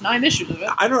 There's 9 issues of it.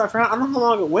 I don't know how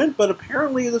long it went, but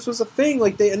apparently this was a thing.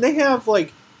 Like they have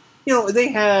like, they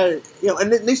had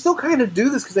and they still kind of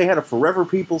do this because they had a Forever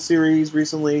People series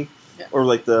recently, or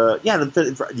like the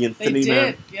Infinity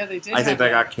Man. Yeah, they did. I think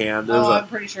that got canned. I'm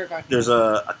pretty sure it got canned. There's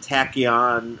a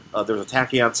Tachyon. There's a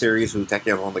Tachyon series.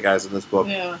 Tachyon's one of the guys in this book.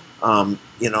 Yeah. But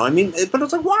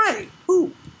it's like, why?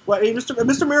 Who? Well, I mean,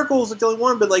 Mr. Miracle is the only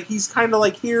one, but like he's kind of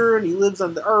like here and he lives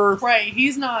on the Earth. Right,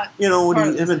 he's not. Him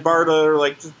and Barda are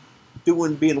like just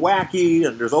being wacky,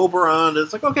 and there's Oberon. And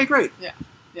it's like, okay, great. Yeah.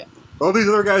 All these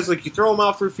other guys, like you throw them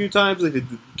out for a few times, like you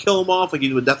kill them off, like you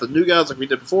do with Death of New Gods, like we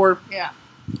did before. Yeah.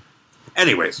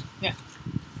 Anyways. Yeah.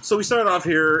 So we started off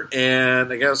here,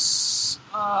 and I guess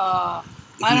I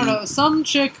don't know, some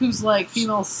chick who's like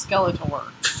female Skeletor.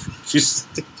 She's.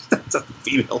 That's a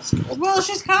female Skeletor. Well,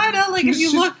 she's kind of like, if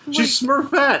you look... She's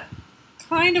Smurfette.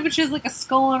 Kind of, but she has like a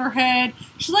skull on her head.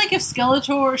 She's like if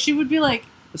Skeletor... She would be like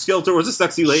Skeletor was a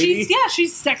sexy lady.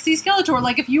 She's sexy Skeletor.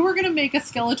 Like, if you were going to make a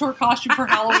Skeletor costume for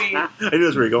Halloween... I knew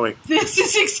that's where you're going. This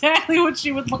is exactly what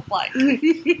she would look like.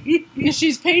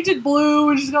 She's painted blue,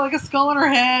 and she's got, like, a skull on her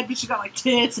head, but she's got, like,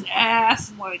 tits and ass,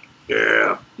 and, like...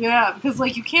 Yeah. Yeah, because,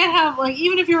 like, you can't have, like,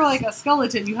 even if you're, like, a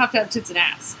skeleton, you have to have tits and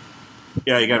ass.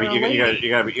 Yeah, you gotta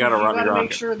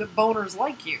make sure that boners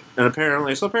like you. And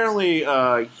apparently,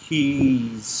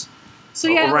 he's... So,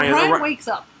 yeah, Orion wakes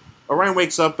up. Orion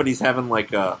wakes up, but he's having,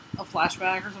 like, a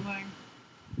flashback or something?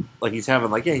 Like, he's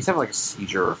having, like a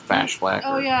seizure or flashback.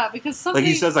 Oh, yeah, because something... Like,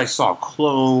 he says, I saw a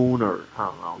clone, or, I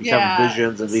don't know, he's having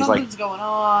visions, and he's like... something's going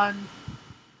on.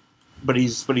 But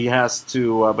he's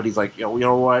like, you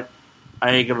know what?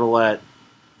 I ain't gonna let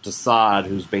Desaad,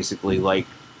 who's basically, like,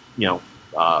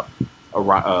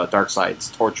 Darkseid's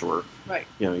torturer. Right.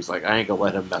 He's like, I ain't gonna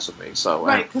let him mess with me, so...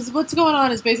 Right, because what's going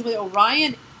on is basically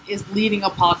Orion is leading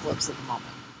Apocalypse at the moment.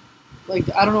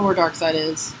 Like, I don't know where Darkseid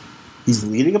is. He's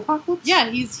leading Apocalypse? Yeah,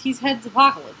 he's heads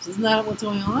Apocalypse. Isn't that what's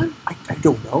going on? I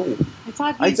don't know. I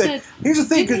thought he said... Here's the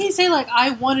thing, didn't he say, like, I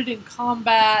won it in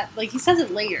combat? Like, he says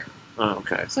it later. Oh,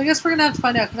 okay. So I guess we're going to have to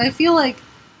find out, because I feel like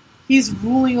he's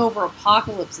ruling over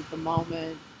Apocalypse at the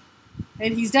moment.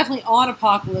 And he's definitely on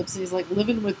Apocalypse, and he's, like,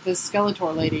 living with this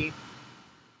Skeletor lady.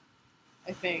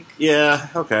 I think. Yeah,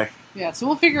 okay. Yeah, so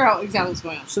we'll figure out exactly what's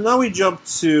going on. So now we jump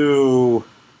to...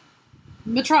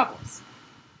 Metropolis.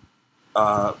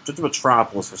 Just to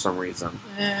Metropolis for some reason.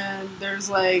 And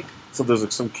there's, like... So there's,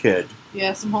 like, some kid.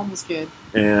 Yeah, some homeless kid.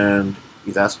 And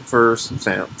he's asking for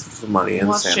some money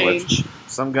and a sandwich. Change.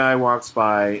 Some guy walks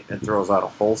by and throws out a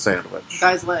whole sandwich. The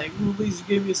guy's like, at least you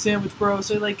gave me a sandwich, bro.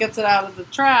 So he, like, gets it out of the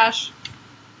trash,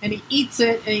 and he eats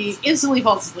it, and he instantly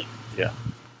falls asleep. Yeah.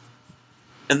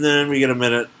 And then we get a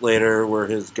minute later where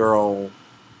his girl...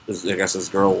 his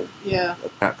girl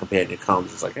companion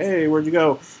comes. It's like, hey, where'd you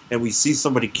go? And we see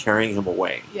somebody carrying him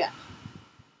away. Yeah.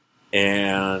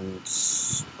 And I'm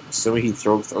assuming he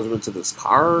throws him into this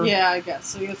car? Yeah, I guess.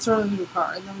 So he gets thrown into a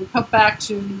car. And then we cut back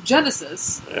to New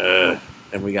Genesis.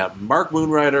 And we got Mark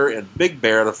Moonrider and Big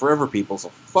Bear, the Forever People, so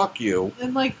fuck you.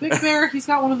 And, like, Big Bear, he's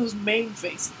got one of those main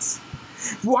faces.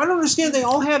 Well, I don't understand. They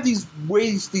all have these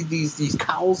ways, these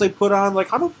cowls they put on.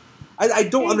 Like, I don't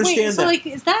understand so, that. Like,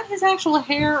 is that his actual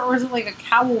hair, or is it, like, a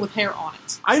cowl with hair on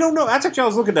it? I don't know. That's actually, I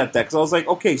was looking at that, because I was like,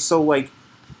 okay, so, like,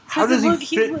 how does he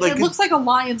fit? It looks like a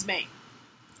lion's mane.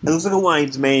 It looks like a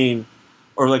lion's mane,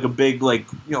 or like a big, like,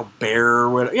 bear, or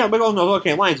whatever. Yeah, but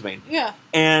lion's mane. Yeah.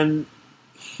 And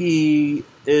he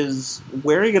is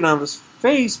wearing it on his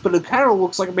face, but it kind of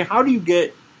looks like, how do you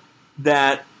get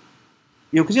that...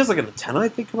 because he has, like, an antenna, I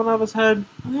think, coming out of his head.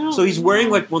 So he's wearing,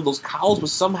 like, one of those cowls, but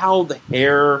somehow the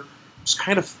hair just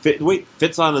kind of the way it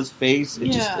fits on his face,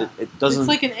 it doesn't... It's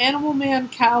like an Animal Man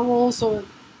cowl, so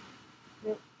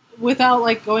without,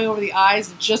 like, going over the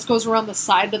eyes, it just goes around the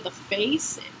side of the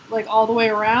face, like, all the way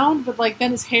around, but, like,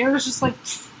 then his hair is just, like...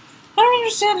 I don't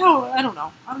understand how... I don't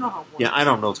know how it works. Yeah, I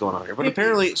don't know what's going on here. But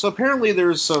apparently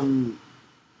there's some...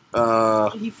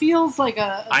 he feels like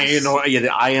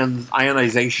the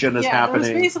ionization is happening.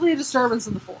 There's basically a disturbance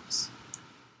in the Force.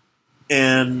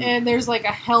 And there's like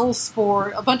a hell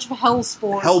spore, a bunch of hell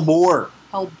spores. Hellboar.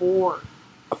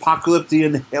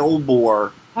 Apocalyptian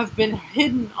Hellboar. Have been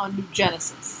hidden on New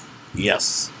Genesis.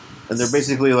 Yes. And they're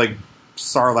basically like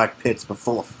Sarlacc pits, but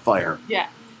full of fire. Yeah.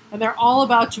 And they're all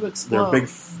about to explode. They're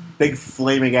big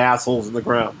flaming assholes in the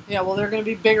ground. Yeah, well, they're going to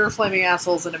be bigger flaming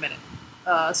assholes in a minute.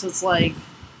 So it's like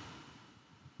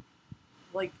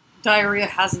diarrhea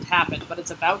hasn't happened, but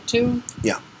it's about to.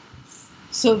 Yeah.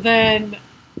 So then...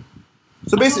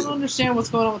 So basically, I don't understand what's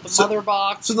going on with the mother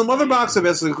box. So the mother box are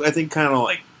basically, I think, kind of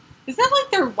like... Is that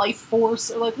like their life force?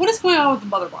 Or like, what is going on with the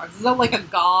mother box? Is that like a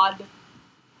god?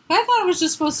 I thought it was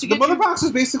just supposed to get... The mother box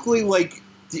is basically like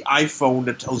the iPhone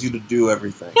that tells you to do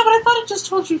everything. Yeah, but I thought it just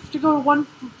told you to go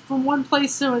from one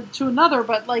place to another,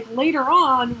 but like later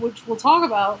on, which we'll talk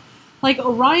about, like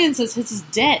Orion says his is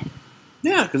dead.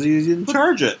 Yeah, because he didn't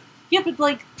charge it. Yeah, but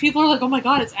like people are like, oh my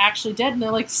god, it's actually dead, and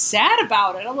they're like sad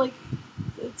about it. I'm like...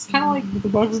 It's kind of like the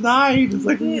box died. It's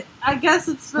like I guess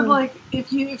it's been like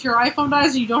if your iPhone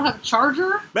dies and you don't have a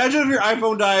charger. Imagine if your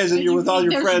iPhone dies and you're with all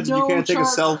your friends and you can't take a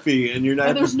selfie and you're not.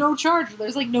 And there's no charger.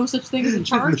 There's like no such thing as a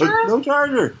charger. no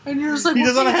charger. And you're just like he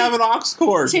doesn't have an aux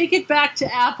cord. Take it back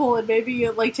to Apple and maybe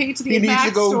like take it to the Mac store. He needs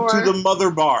to go to the mother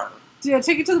bar. Yeah,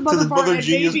 take it to the mother bar. Mother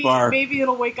Genius bar. Maybe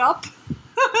it'll wake up.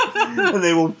 And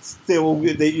they will.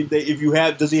 If you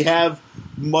have, does he have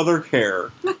mother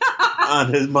care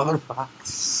on his mother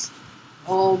box?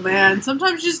 Oh man,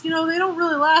 sometimes just they don't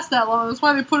really last that long. That's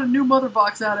why they put a new mother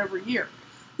box out every year.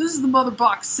 This is the Mother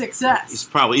Box 6S. He's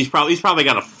probably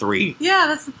got a 3. Yeah,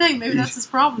 that's the thing. Maybe that's his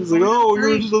problem. He's like, oh,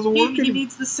 yours doesn't work He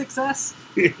needs the 6S.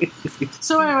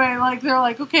 So anyway, like they're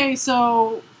like, okay,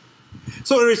 so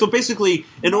basically,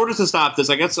 in order to stop this,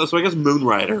 I guess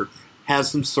Moonrider has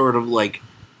some sort of like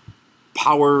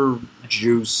power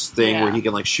juice thing where he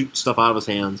can like shoot stuff out of his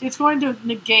hands. It's going to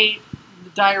negate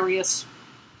the diarrhea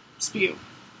spew.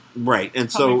 Right,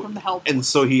 and from the Hellboy.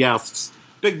 so he asks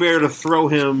Big Bear to throw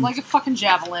him like a fucking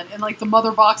javelin, and like the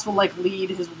Mother Box will like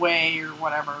lead his way or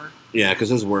whatever. Yeah, because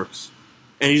his works.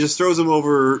 And he just throws them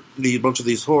over a bunch of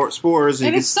these spores.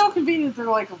 And it's so convenient they're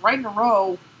like right in a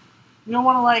row. You don't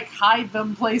want to like hide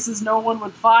them places no one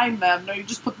would find them. No, you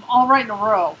just put them all right in a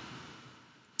row.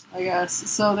 I guess.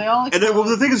 So they all explode. And then,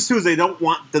 the thing is, too, is they don't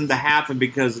want them to happen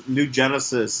because New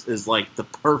Genesis is like the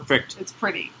perfect... It's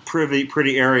pretty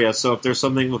area, so if there's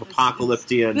something with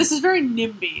apocalyptic... This is very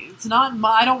NIMBY. It's not...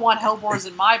 I don't want Hellbores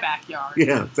in my backyard.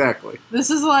 Yeah, exactly. This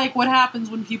is like what happens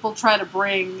when people try to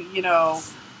bring,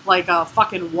 like a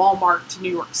fucking Walmart to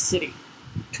New York City.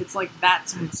 It's like that.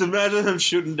 So imagine him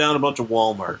shooting down a bunch of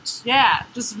Walmarts. Yeah,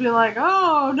 just be like,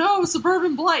 oh, no,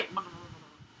 suburban blight.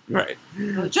 Right.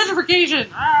 Gentrification!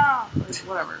 Like,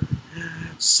 whatever.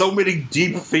 So many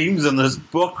deep themes in this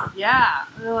book. Yeah.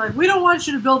 They're like, we don't want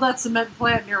you to build that cement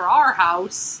plant near our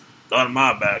house. Not in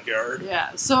my backyard. Yeah.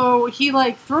 So he,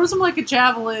 like, throws him like a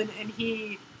javelin, and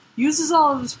he uses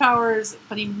all of his powers,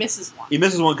 but he misses one. He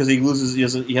misses one because he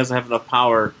doesn't have enough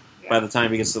power by the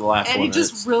time he gets to the last one. And he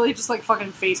just really just, like,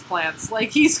 fucking face plants. Like,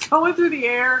 he's going through the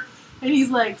air, and he's,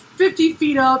 like, 50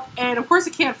 feet up, and of course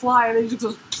he can't fly, and then he just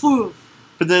goes, poof.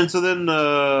 But then,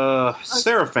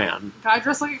 Seraphan. Guy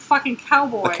dressed like a fucking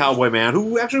cowboy. The cowboy man,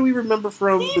 who actually we remember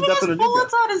from The Death of the New Guy. He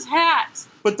bullets on his hat.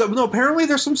 But no, apparently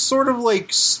there's some sort of,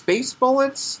 like, space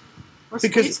bullets. Or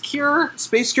space cure.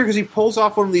 Space cure, because he pulls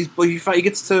off one of these... He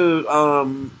gets to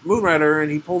Moonrider,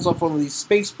 and he pulls off one of these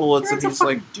space bullets, and he's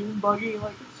like... dune buggy.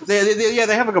 Like, they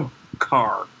have, like, a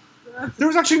car. There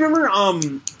was actually,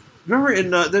 Remember in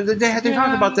they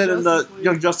talked about that in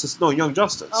Young Justice. No, Young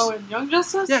Justice. Oh, in Young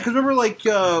Justice? Yeah, because remember, like,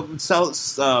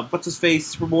 what's his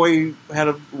face? Superboy had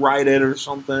a ride in or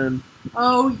something.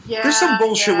 Oh yeah. There's some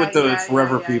bullshit with the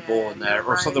Forever people in that,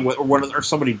 or something with, or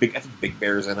somebody big. I think Big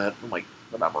Bear's in it. I'm like,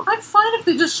 whatever. I'm fine if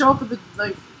they just show up at the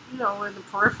in the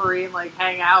periphery and like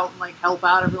hang out and like help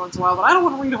out every once in a while, but I don't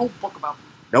want to read a whole book about them.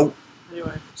 Nope.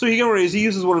 Anyway. So he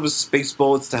uses one of his space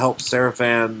bullets to help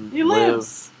Seraphan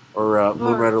live. Or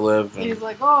Moonrider live. And he's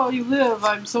like, oh, you live.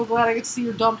 I'm so glad I get to see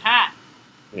your dumb hat.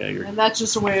 Yeah, and that's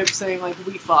just a way of saying, like,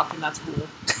 we fuck, and that's cool.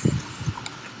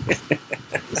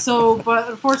 But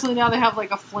unfortunately now they have,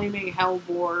 like, a flaming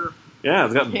hellbore. Yeah,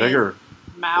 it's gotten bigger.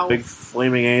 Mouth. Big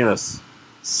flaming anus.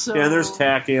 So, yeah, and there's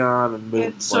Tachyon and Moon.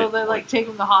 And so they, like, take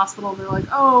him to the hospital, and they're like,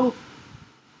 oh,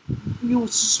 you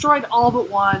destroyed all but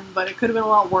one, but it could have been a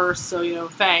lot worse, so,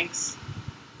 thanks.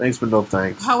 Thanks, but no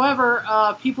thanks.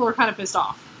 However, people are kind of pissed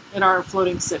off in our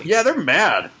floating city. Yeah, they're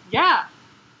mad. Yeah.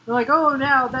 They're like, oh,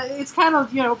 now it's kind of,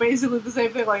 basically the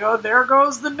same thing. Like, oh, there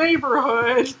goes the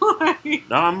neighborhood.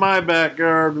 Not in my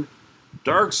backyard.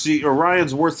 Darkseid,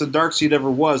 Orion's worse than Darkseid ever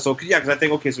was. So, yeah, because I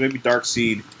think, so maybe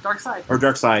Darkseid. Darkseid. Or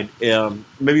Darkseid.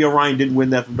 Maybe Orion didn't win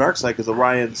that from Darkseid because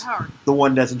Orion's the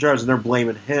one that's in charge, and they're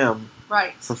blaming him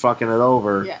for fucking it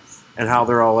over. Yes. And how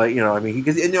they're all like,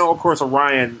 because, of course,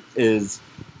 Orion is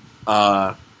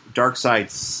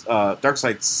Darkseid's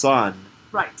son,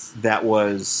 right? That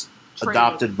was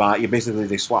adopted by. Basically,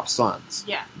 they swapped sons.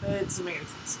 Yeah, it's amazing.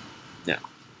 Yeah.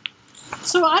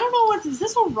 So I don't know is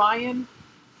this Orion?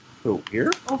 Who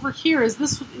here? Over here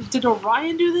did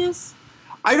Orion do this?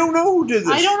 I don't know who did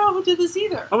this. I don't know who did this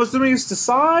either. I'm assuming it's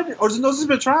Desaad, or this is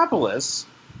Metropolis,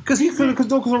 because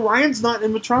Orion's not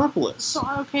in Metropolis. So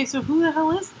who the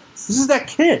hell is this? This is that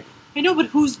kid. I know, but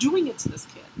who's doing it to this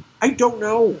kid? I don't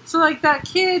know. So, like, that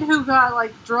kid who got,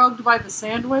 like, drugged by the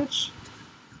sandwich?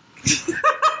 What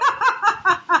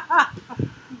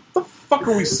the fuck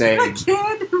are we saying? The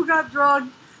kid who got drugged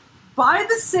by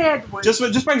the sandwich.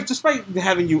 Just by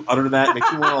having you utter that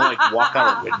makes me want to, like, walk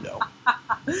out a window.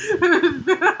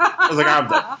 I was like, I'm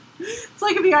done. It's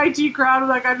like in the IT crowd, and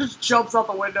that guy just jumps out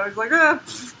the window. He's like,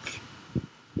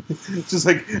 It's just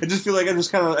like, I just feel like I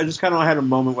just kind of had a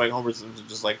moment like Homer Simpson,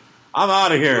 just like, I'm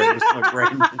out of here. Just my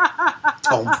brain.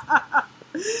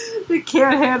 You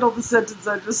can't handle the sentence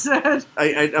I just said.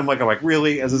 I'm like,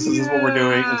 really? Is this what we're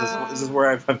doing? Is this where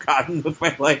I've gotten with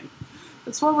my life?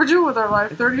 That's what we're doing with our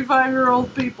life.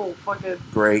 35-year-old people, fucking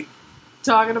great,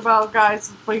 talking about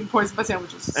guys being poisoned by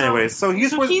sandwiches. Anyway, so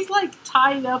he's like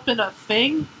tied up in a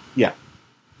thing. Yeah.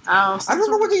 I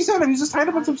don't know what he said. He's just tied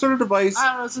up on some sort of device. I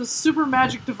don't know. It's a super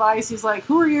magic device. He's like,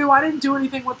 "Who are you? I didn't do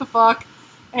anything. What the fuck?"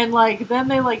 and like then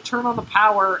they like turn on the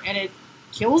power and it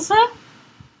kills him.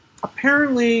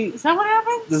 Apparently, Is that what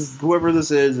happens? Whoever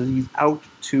this is, he's out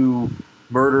to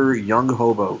murder young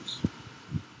hobos.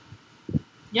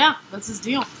 Yeah, that's his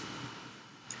deal.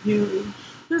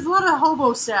 There's a lot of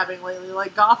hobo stabbing lately.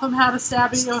 Like Gotham had a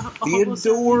stabbing of hobo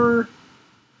Theodore.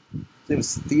 His name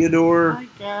is Theodore. I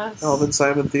guess. Alvin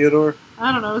Simon Theodore.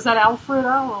 I don't know. Is that Alfred?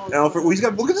 I don't know. Alfred. Well,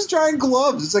 look at his giant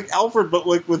gloves. It's like Alfred, but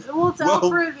like with. Well, it's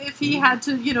Alfred if he had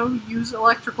to, use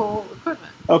electrical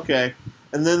equipment. Okay,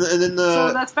 and then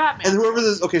so that's Batman. And whoever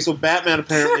this. Okay, so Batman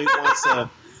apparently wants a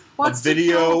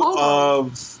video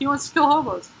of. He wants to kill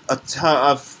hobos. A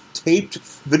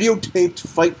videotaped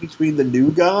fight between the New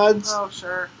Gods. Oh,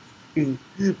 sure.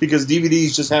 Because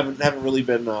DVDs just haven't really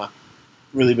been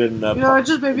it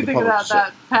just made me think of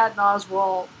that Patton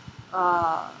Oswalt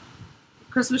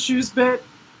Christmas shoes bit,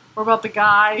 or about the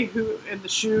guy who in the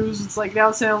shoes. It's like now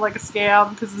it sounded like a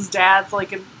scam because his dad's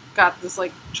like got this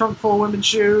like trunk full of women's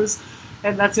shoes,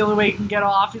 and that's the only way he can get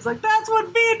off. He's like, that's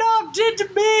what Vietnam did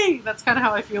to me. That's kind of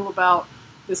how I feel about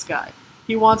this guy.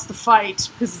 He wants to fight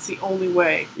because it's the only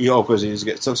way. Because he needs to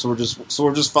get so we're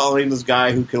just following this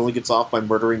guy who only gets off by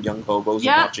murdering young hobos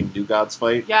and watching New Gods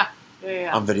fight. Yeah.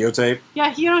 On videotape.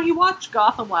 Yeah, he watched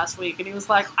Gotham last week and he was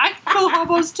like, I can kill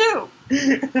hobos too.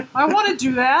 I want to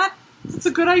do that. It's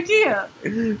a good idea.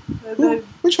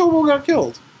 Which hobo got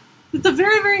killed? At the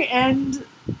very, very end.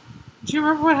 Do you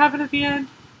remember what happened at the end?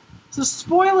 So,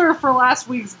 spoiler for last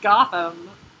week's Gotham.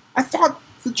 I thought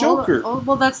the Joker.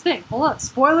 Well, that's the thing. Hold on.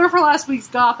 Spoiler for last week's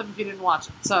Gotham if you didn't watch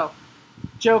it. So,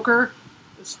 Joker.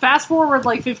 Fast forward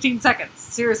like 15 seconds.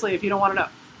 Seriously, if you don't want to know.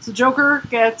 So, Joker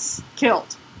gets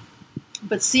killed.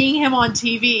 But seeing him on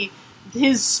TV,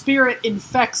 his spirit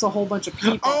infects a whole bunch of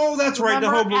people. Oh, that's right. The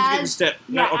hobo's getting stepped.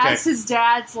 Yeah, as his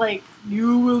dad's like,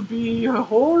 you will be a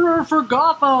horror for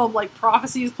Gotham. Like,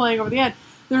 prophecy is playing over the end.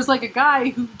 There's like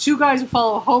two guys who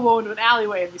follow a hobo into an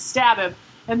alleyway and they stab him.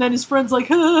 And then his friend's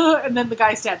like, and then the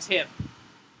guy stabs him.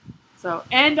 So,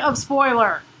 end of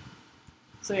spoiler.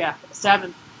 So yeah, stab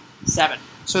him. 7.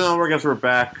 So now we're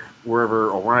back wherever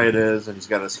Orion is, and he's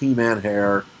got his He-Man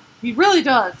hair. He really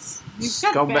does. He's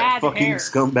got bad hair.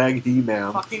 Scumbag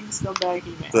He-Man. Fucking scumbag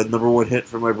He-Man. The #1 hit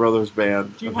for my brother's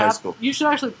band in high school. You should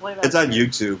actually play that. It's on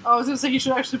YouTube. Oh, I was going to say you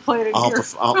should actually play it in here.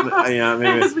 Yeah,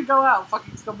 maybe. As we go out,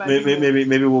 fucking scumbag He-Man.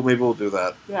 Maybe we'll do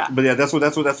that. Yeah. But yeah, that's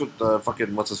what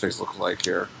fucking what's his face looks like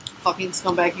here. Fucking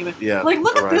scumbag He-Man. Yeah. Like,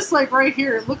 look at this, like right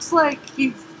here. It looks like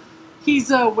he's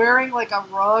wearing like a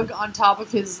rug on top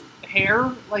of his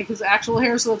hair, like his actual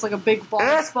hair, so it's like a big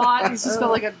bald spot. He's just got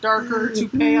like a darker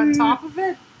toupee on top of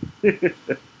it.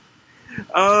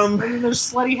 And then there's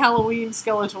Slutty Halloween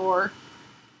Skeletor.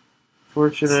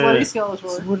 Fortunate. Slutty Skeletor.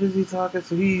 So what is he talking?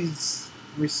 So he's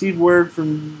received word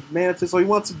from Mantis. So he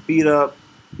wants to beat up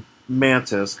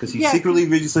Mantis because he secretly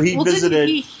visited.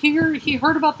 He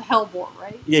heard about the Hellborn,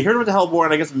 right? Yeah, he heard about the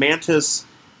Hellborn. I guess Mantis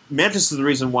is the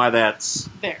reason why that's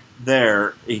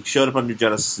there. He showed up on New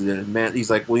Genesis, and he's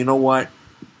like, well, you know what?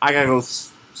 I gotta go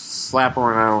slap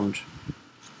around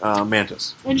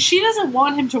Mantis. And she doesn't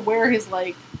want him to wear his,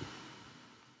 like,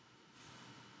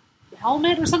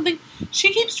 helmet or something.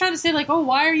 She keeps trying to say, like, oh,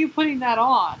 why are you putting that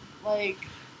on? Like...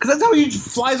 Because that's how he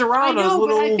flies around on his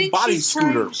little body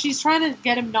scooter. She's trying to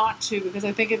get him not to, because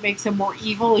I think it makes him more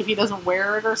evil if he doesn't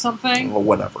wear it or something. Well,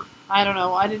 whatever. I don't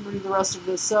know. I didn't read the rest of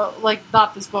this, so, like,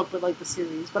 not this book, but, like, the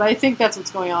series. But I think that's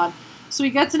what's going on. So he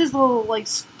gets in his little, like,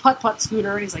 putt-putt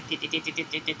scooter, and he's like...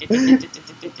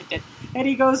 And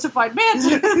he goes to find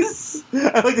Mantis.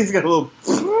 I like he's got a little...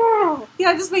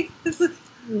 Yeah, just make...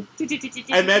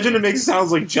 I imagine it makes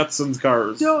sounds like Jetsons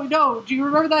cars. No. Do you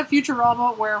remember that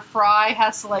Futurama where Fry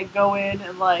has to, like, go in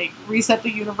and, like, reset the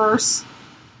universe?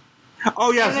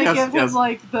 Oh, yes, and they give him,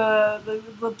 like, the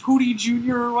Pootie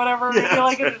Jr. or whatever.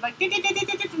 Yes.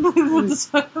 And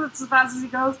as fast as he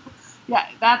goes. Yeah,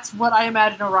 that's what I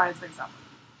imagine Orion thinks of.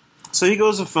 So he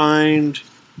goes to find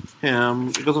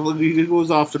him. He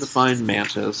goes off to find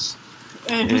Mantis.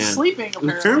 And he's sleeping,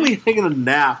 apparently. He's apparently taking a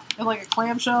nap. In, like, a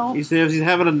clamshell. He's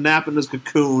having a nap in his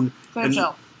cocoon.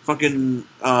 Clamshell. And fucking...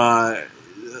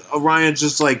 Orion's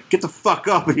just like, get the fuck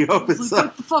up, and he opens up.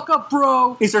 Get the fuck up,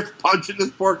 bro! He starts punching this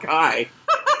poor guy.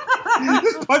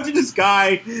 Just punching this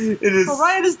guy in his...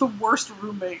 Orion is the worst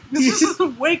roommate. He's just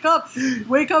wake up,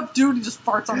 dude, he just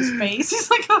farts on his face. He's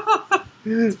like,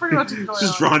 it's pretty much what's going on.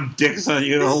 Just drawing dicks on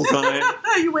you the whole time.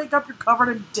 You wake up, you're covered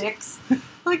in dicks.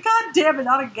 Like, god damn it,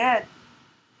 not again.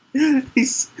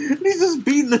 He's just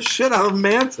beating the shit out of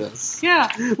Mantis. Yeah.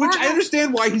 Which I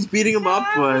understand why he's beating him up,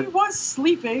 but... He was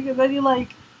sleeping, and then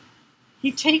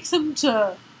he takes him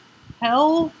to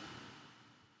hell.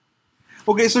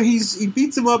 Okay, so he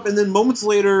beats him up, and then moments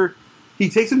later, he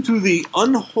takes him to the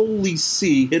unholy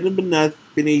sea, hidden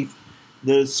beneath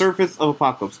the surface of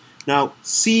Apocalypse. Now,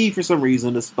 sea, for some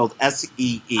reason, is spelled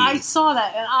S-E-E. I saw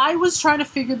that, and I was trying to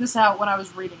figure this out when I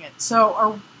was reading it. So,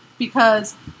 are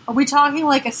we talking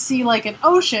like a sea, like an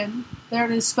ocean? There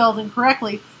it is spelled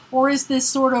incorrectly. Or is this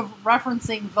sort of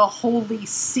referencing the Holy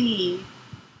See,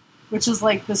 which is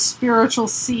like the spiritual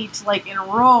seat, like in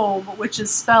Rome, which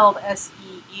is spelled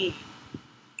S-E-E?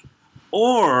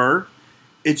 Or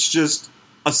it's just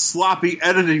a sloppy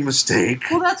editing mistake.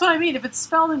 Well, that's what I mean. If it's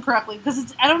spelled incorrectly,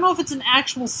 because I don't know if it's an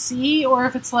actual sea or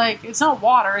if it's like it's not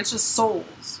water. It's just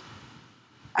souls.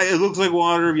 It looks like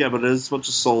water, yeah, but it is a bunch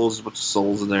of souls. A bunch of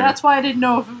souls in there. That's why I didn't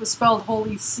know if it was spelled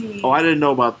Holy See. Oh, I didn't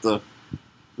know about the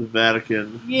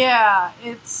Vatican. Yeah,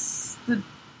 it's the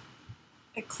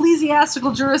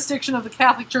ecclesiastical jurisdiction of the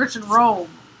Catholic Church in Rome.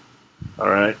 All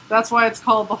right. That's why it's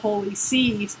called the Holy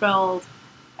See, spelled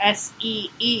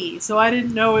S-E-E. So I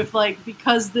didn't know if, like,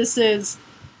 because this is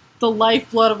the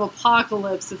lifeblood of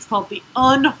Apocalypse, it's called the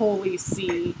Unholy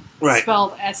See, right.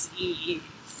 Spelled S-E-E.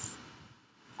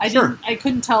 I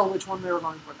couldn't tell which one they were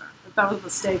going for there. If that was a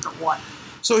mistake or what.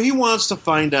 So he wants to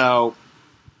find out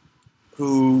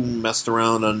who messed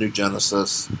around on New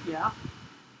Genesis. Yeah.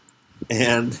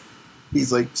 And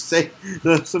he's like, so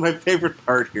my favorite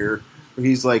part here, where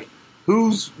he's like,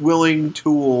 whose willing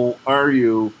tool are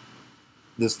you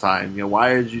this time? You know,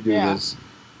 why did you do this?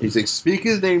 He's like, speak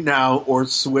his name now or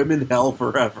swim in hell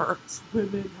forever. Swim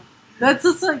in hell. That's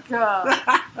just like,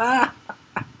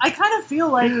 I kind of feel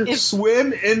like if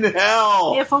swim in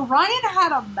hell. If Orion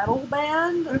had a metal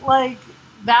band, like,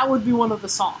 that would be one of the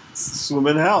songs. Swim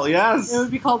in hell, yes. It would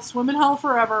be called Swim in Hell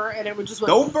Forever, and it would just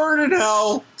don't burn in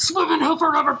hell. Swim in hell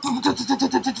forever.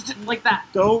 Like that.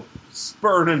 Don't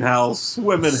burn in hell.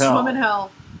 Swim in hell. Swim in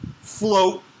hell.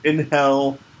 Float in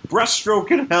hell. Breaststroke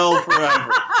in hell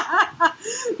forever.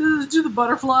 Do the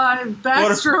butterfly,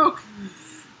 backstroke.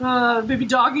 Maybe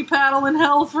doggy paddle in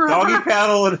hell forever. Doggy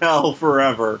paddle in hell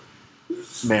forever.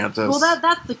 Mantis. Well,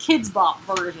 that's the Kids Bop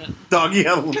version. Doggy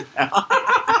paddle in hell.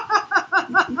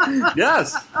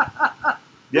 Yes.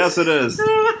 Yes, it is.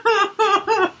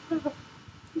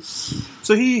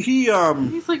 So he's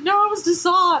like, no, it was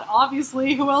Desaad.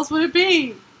 Obviously, who else would it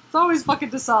be? It's always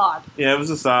fucking Desaad. Yeah, it was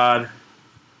Desaad.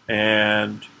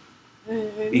 And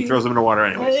he throws him in the water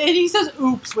anyways. And he says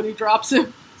oops when he drops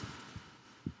him.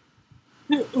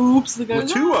 Oops. The guy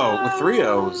with 3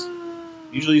 O's.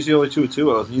 Usually you see only 2 with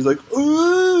 2 O's. And he's like,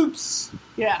 oops.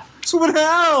 Yeah. Swim in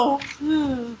hell.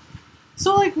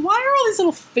 So, like, why are all these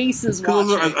little faces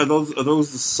watching? Are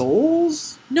those the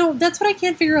souls? No, that's what I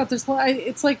can't figure out.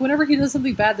 It's like whenever he does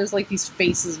something bad, there's like these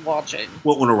faces watching.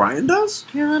 What, when Orion does?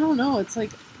 Yeah, I don't know. It's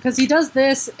like, because he does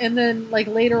this, and then, like,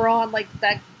 later on, like,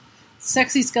 that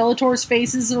sexy Skeletor's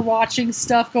faces are watching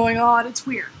stuff going on. It's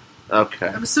weird. Okay.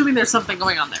 I'm assuming there's something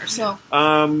going on there, so.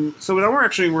 So now we're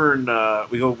in,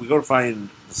 we go to find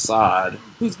Desaad.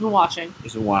 Who's been watching.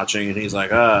 He's been watching, and he's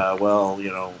like, well, you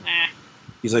know. Nah.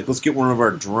 He's like, let's get one of our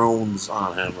drones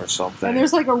on him or something. And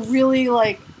there's like a really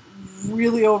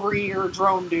overeager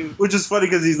drone dude. Which is funny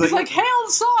because he's like, hail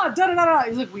Desaad, da-da-da-da.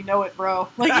 He's like, we know it, bro.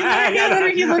 Like, he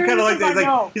literally I kind of like that.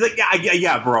 No. He's like,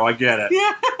 yeah, bro, I get it.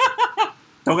 Yeah.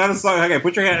 Don't gotta suck. Okay,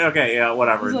 put your hand. Okay, yeah,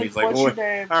 whatever. He's like, what's your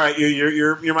name? All right,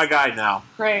 you're my guy now.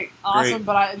 Great, awesome. Great.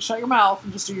 But shut your mouth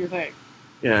and just do your thing.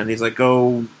 Yeah, and he's like,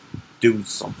 go do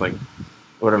something,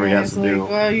 whatever he has to do.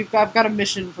 Well, I've got a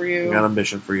mission for you. I got a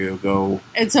mission for you. Go.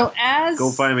 And so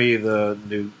go find me the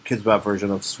new Kids Bop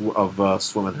version of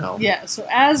Swim in Hell. Yeah. So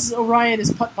as Orion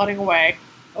is putt-putting away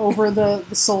over the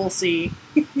Soul Sea,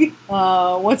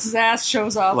 what's his ass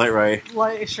shows up? Light Ray.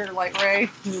 Light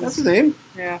Ray. That's his name.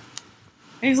 Yeah.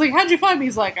 And he's like, how'd you find me?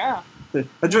 He's like, my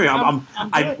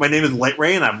name is Light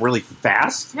Ray, and I'm really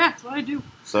fast. Yeah, that's what I do.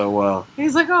 So,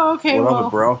 he's like, oh, okay, what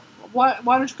up, bro? Why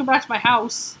don't you come back to my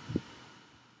house?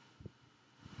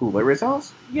 Who, Light Ray's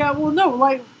house? Yeah, well, no,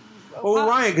 like... Oh,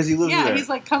 Ryan, because he lives there. Yeah, he's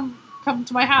like, come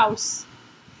to my house.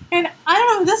 And I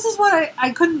don't know, this is what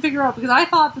I couldn't figure out, because I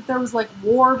thought that there was, like,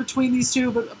 war between these two,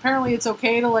 but apparently it's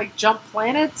okay to, like, jump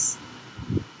planets.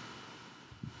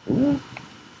 Mm-hmm.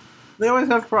 They always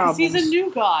have problems. He's a new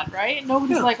god, right? And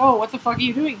nobody's like, oh, what the fuck are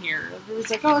you doing here?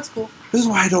 Everybody's like, oh, that's cool. This is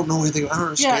why I don't know anything. I don't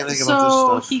understand anything about this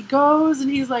stuff. So he goes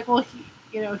and he's like, well,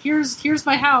 here's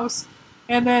my house.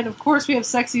 And then, of course, we have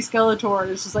sexy Skeletor, and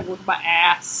it's just like, look at my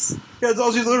ass. Yeah, it's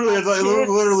all she's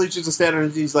literally she's just standing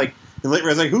and she's like, and Light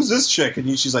Ray's like, who's this chick?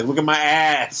 And she's like, look at my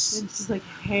ass. And she's like,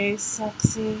 hey,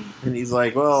 sexy. And he's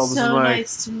like, well, this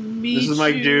nice to meet you. This is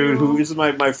my dude, this is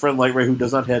my friend Light Ray, who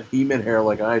does not have He-Man hair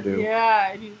like I do.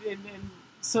 Yeah, and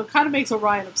So it kind of makes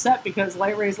Orion upset because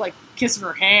Light Ray's like kissing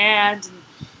her hand,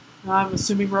 and I'm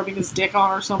assuming rubbing his dick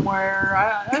on her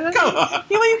somewhere.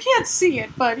 You can't see it,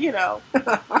 but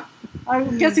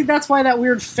I'm guessing that's why that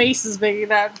weird face is making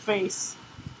that face.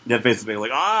 That face is being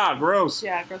like, gross.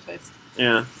 Yeah, gross face.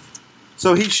 Yeah.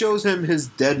 So he shows him his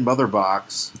dead mother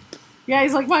box. Yeah,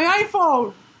 he's like, my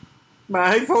iPhone!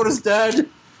 My iPhone is dead.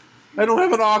 I don't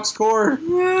have an aux cord.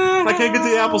 I can't get to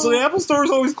the Apple Store. The Apple Store is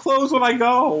always closed when I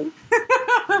go.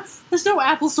 There's no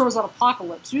Apple Stores on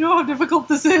Apocalypse. You know how difficult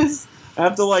this is? I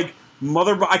have to, I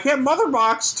can't mother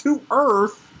box to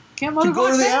Earth Can't to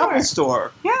go to the anywhere. Apple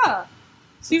Store. Yeah.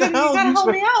 So you gotta help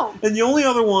me out. And the only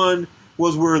other one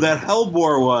was where that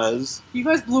Hellbore was. You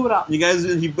guys blew it up.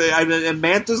 And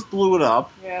Mantis blew it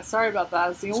up. Yeah, sorry about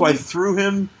that. So I threw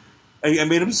him. I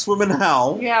made him swim in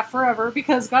hell. Yeah, forever,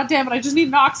 because, goddammit, I just need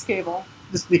an aux cable.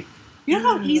 You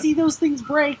know how easy those things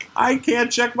break? I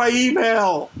can't check my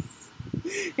email.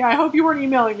 Yeah, I hope you weren't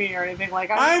emailing me or anything like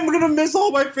that. I'm going to miss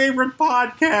all my favorite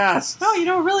podcasts.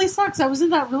 No, it really sucks. I was in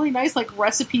that really nice,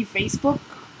 recipe Facebook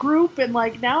group, and,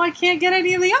 now I can't get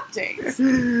any of the updates.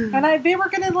 And they were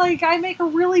going to, I make a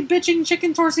really bitching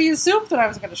chicken tortilla soup that I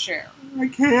was going to share. I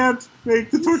can't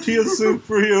make the tortilla soup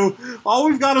for you. All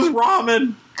we've got is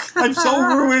ramen. I'm so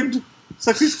ruined.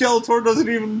 Sexy Skeletor doesn't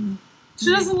even... She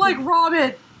doesn't like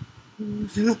ramen.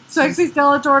 Sexy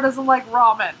Skeletor doesn't like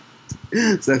ramen.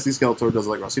 Sexy Skeletor doesn't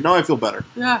like ramen. See, now I feel better.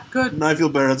 Yeah, good. Now I feel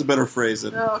better. That's a better phrase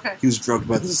than okay. He was drugged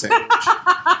by the sandwich.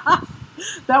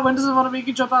 That one doesn't want to make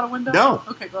you jump out a window? No.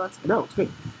 Okay, well, that's good. No, it's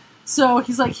good. So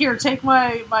he's like, here, take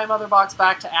my mother box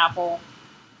back to Apple.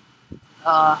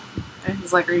 And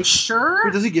he's like, are you sure?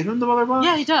 Wait, does he give him the mother box?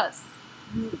 Yeah, he does.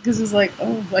 Because he's like,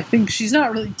 oh, I think she's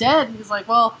not really dead. And he's like,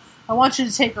 well, I want you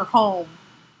to take her home.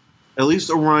 At least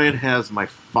Orion has my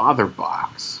father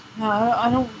box. I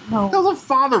don't know. That's a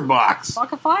father box.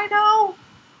 Fuck if I know.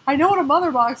 I know what a mother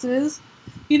box is.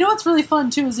 You know what's really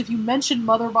fun, too, is if you mention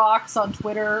mother box on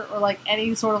Twitter or,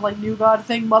 any sort of, New God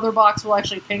thing, mother box will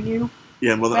actually ping you.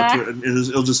 Yeah,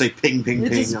 it'll just say ping, ping,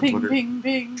 ping just on ping, Twitter. Ping,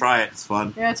 ping. Try it. It's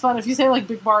fun. Yeah, it's fun. If you say,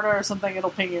 Big Barda or something,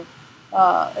 it'll ping you.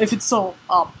 If it's still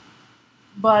up.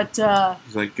 But,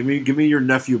 he's like, give me your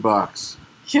nephew box.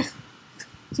 Yeah.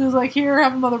 So he's like, here,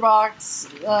 have a mother box.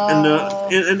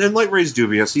 And Light Ray's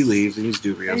dubious. He leaves, and he's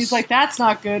dubious. And he's like, that's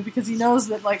not good, because he knows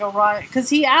that, Orion... Because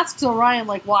he asks Orion,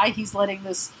 why he's letting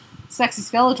this sexy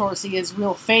Skeletor see his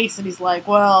real face, and he's like,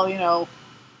 well,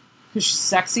 because she's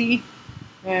sexy.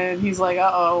 And he's like,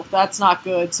 uh-oh, that's not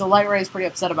good. So Light Ray's pretty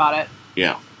upset about it.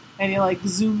 Yeah. And he,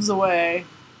 zooms away.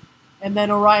 And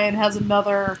then Orion has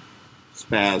another...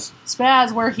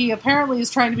 Spaz, where he apparently is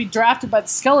trying to be drafted by the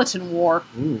Skeleton War.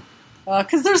 Ooh.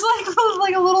 Because there's a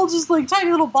little, just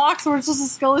tiny little box where it's just a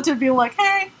skeleton being like,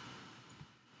 hey.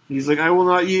 He's like, I will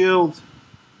not yield.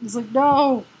 He's like,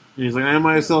 no. And he's like, I am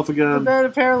myself again. And then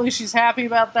apparently she's happy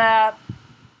about that.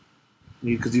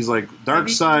 Because he's like, dark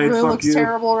side, really fuck looks you.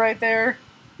 terrible right there.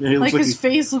 Yeah, he looks his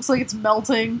face looks like it's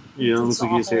melting. Yeah, it looks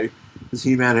like his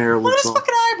He-Man hair Look looks at his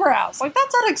fucking eyebrows.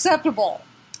 That's unacceptable.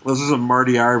 Those are some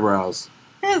Marty eyebrows.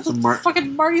 Yeah, it's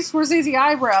fucking Marty Scorsese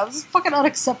eyebrows. This is fucking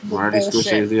unacceptable bullshit.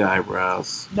 Scorsese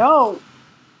eyebrows. No.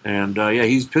 And,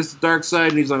 he's pissed at Darkseid,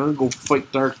 and he's like, I'm gonna go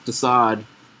fight Dark Desaad.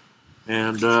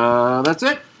 And, that's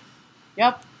it.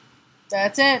 Yep.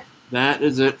 That's it. That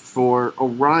is it for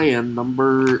Orion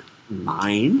number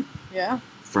 9. Yeah.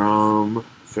 From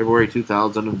February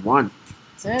 2001.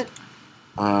 That's it.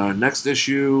 Next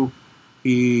issue,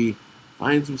 he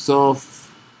finds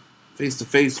himself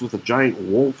face-to-face with a giant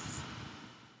wolf.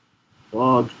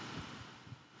 Dog.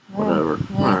 Whatever.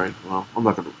 Yeah. Alright, well, I'm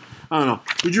not gonna... I don't know.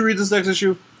 Did you read this next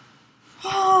issue?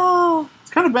 Oh.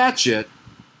 It's kind of batshit.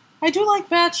 I do like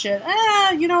batshit.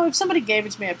 If somebody gave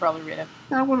it to me, I'd probably read it.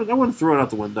 Yeah, I wouldn't throw it out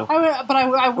the window.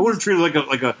 I wouldn't treat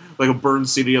it like a burned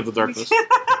CD of the darkness.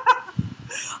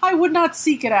 I would not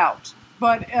seek it out.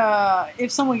 But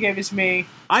if someone gave it to me...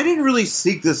 I didn't really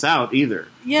seek this out either.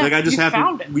 Yeah, I just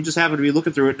found it. We just happened to be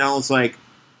looking through it, now it's like,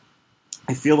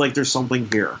 I feel like there's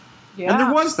something here. Yeah. And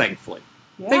there was, thankfully.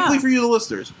 Yeah. Thankfully for you, the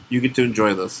listeners. You get to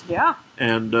enjoy this. Yeah.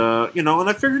 And, and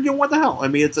I figured, what the hell? I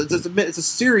mean, it's a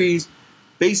series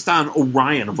based on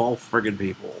Orion, of all friggin'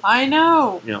 people. I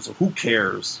know. So who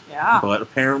cares? Yeah. But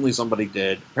apparently somebody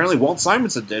did. Apparently Walt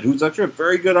Simonson did, who's actually a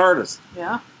very good artist.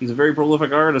 Yeah. He's a very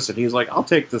prolific artist, and he's like, I'll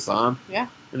take this on. Yeah.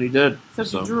 And he did.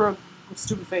 Except he drew a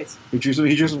stupid face. He drew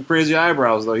some crazy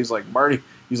eyebrows, though. He's like, Marty...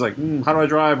 He's like, how do I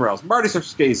draw eyebrows? Marty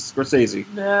Scorsese.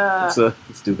 Yeah.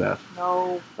 Let's do that.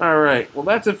 No. All right. Well,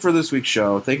 that's it for this week's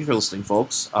show. Thank you for listening,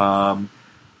 folks.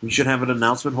 We should have an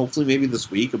announcement, hopefully, maybe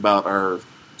this week, about our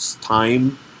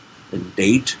time and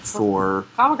date for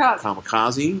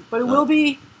Kamikaze. But it will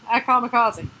be at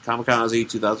Kamikaze. Kamikaze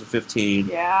 2015.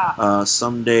 Yeah.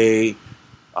 Someday,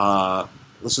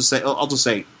 let's just say, I'll just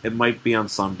say, it might be on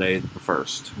Sunday the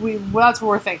 1st. That's what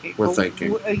we're thinking.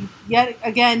 Yet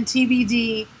again,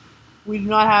 TBD. We do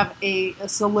not have a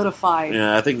solidified.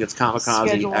 Yeah, I think it's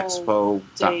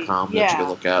kamikazeexpo.com that you can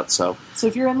look at. So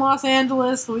if you're in Los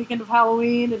Angeles the weekend of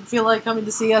Halloween and feel like coming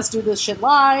to see us do this shit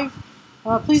live,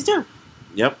 please do.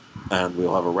 Yep, and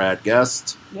we'll have a rad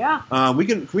guest. Yeah.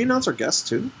 Can we announce our guest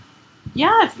too?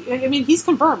 Yeah, he's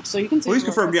confirmed, so you can say. Well, he's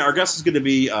confirmed. Yeah, our guest is going to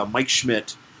be Mike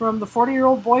Schmidt from the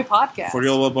 40-Year-Old Boy podcast.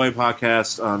 40-Year-Old Boy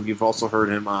podcast. You've also heard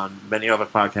him on many other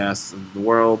podcasts in the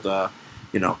world.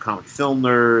 Comedy Film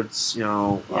Nerds.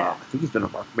 I think he's been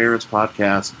on Mark Maron's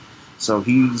podcast. So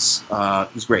he's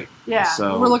great. Yeah,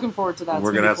 so we're looking forward to that.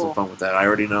 We're going to have some fun with that. I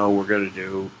already know we're going to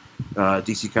do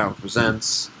DC Comics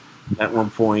Presents at one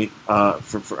point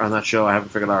for on that show. I haven't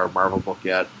figured out our Marvel book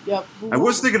yet. Yep. I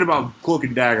was thinking about Cloak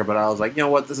and Dagger, but I was like, you know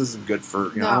what, this isn't good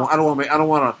for. No. I don't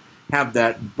want to have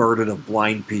that burden of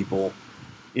blind people.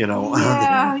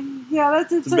 Yeah,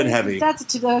 it's a bit heavy. That's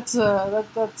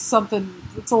something.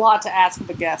 It's a lot to ask of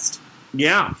a guest.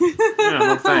 Yeah.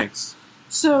 No thanks.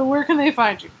 So where can they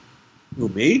find you? Who,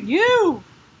 me? You.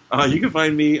 You can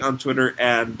find me on Twitter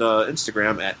and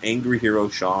Instagram at Angry Hero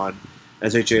Shawn,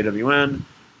 SHAWN.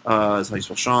 Is how you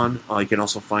spell Shawn. You can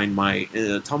also find my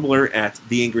Tumblr at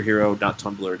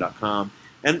theangryhero.tumblr.com.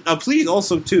 And please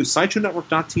also, too,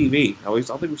 SideshowNetwork.tv. I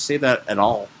don't think we say that at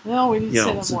all. No, we need to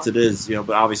say that since more. It is,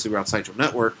 but obviously we're on Sideshow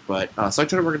Network. But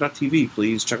SideshowNetwork.tv,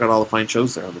 please check out all the fine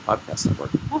shows there on the podcast network.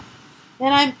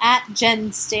 And I'm at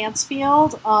Jen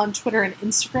Stansfield on Twitter and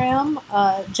Instagram.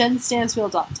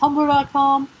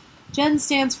 JenStansfield.tumblr.com.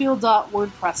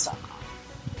 JenStansfield.wordpress.com.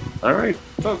 All right.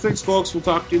 Well, thanks, folks. We'll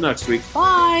talk to you next week.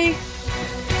 Bye.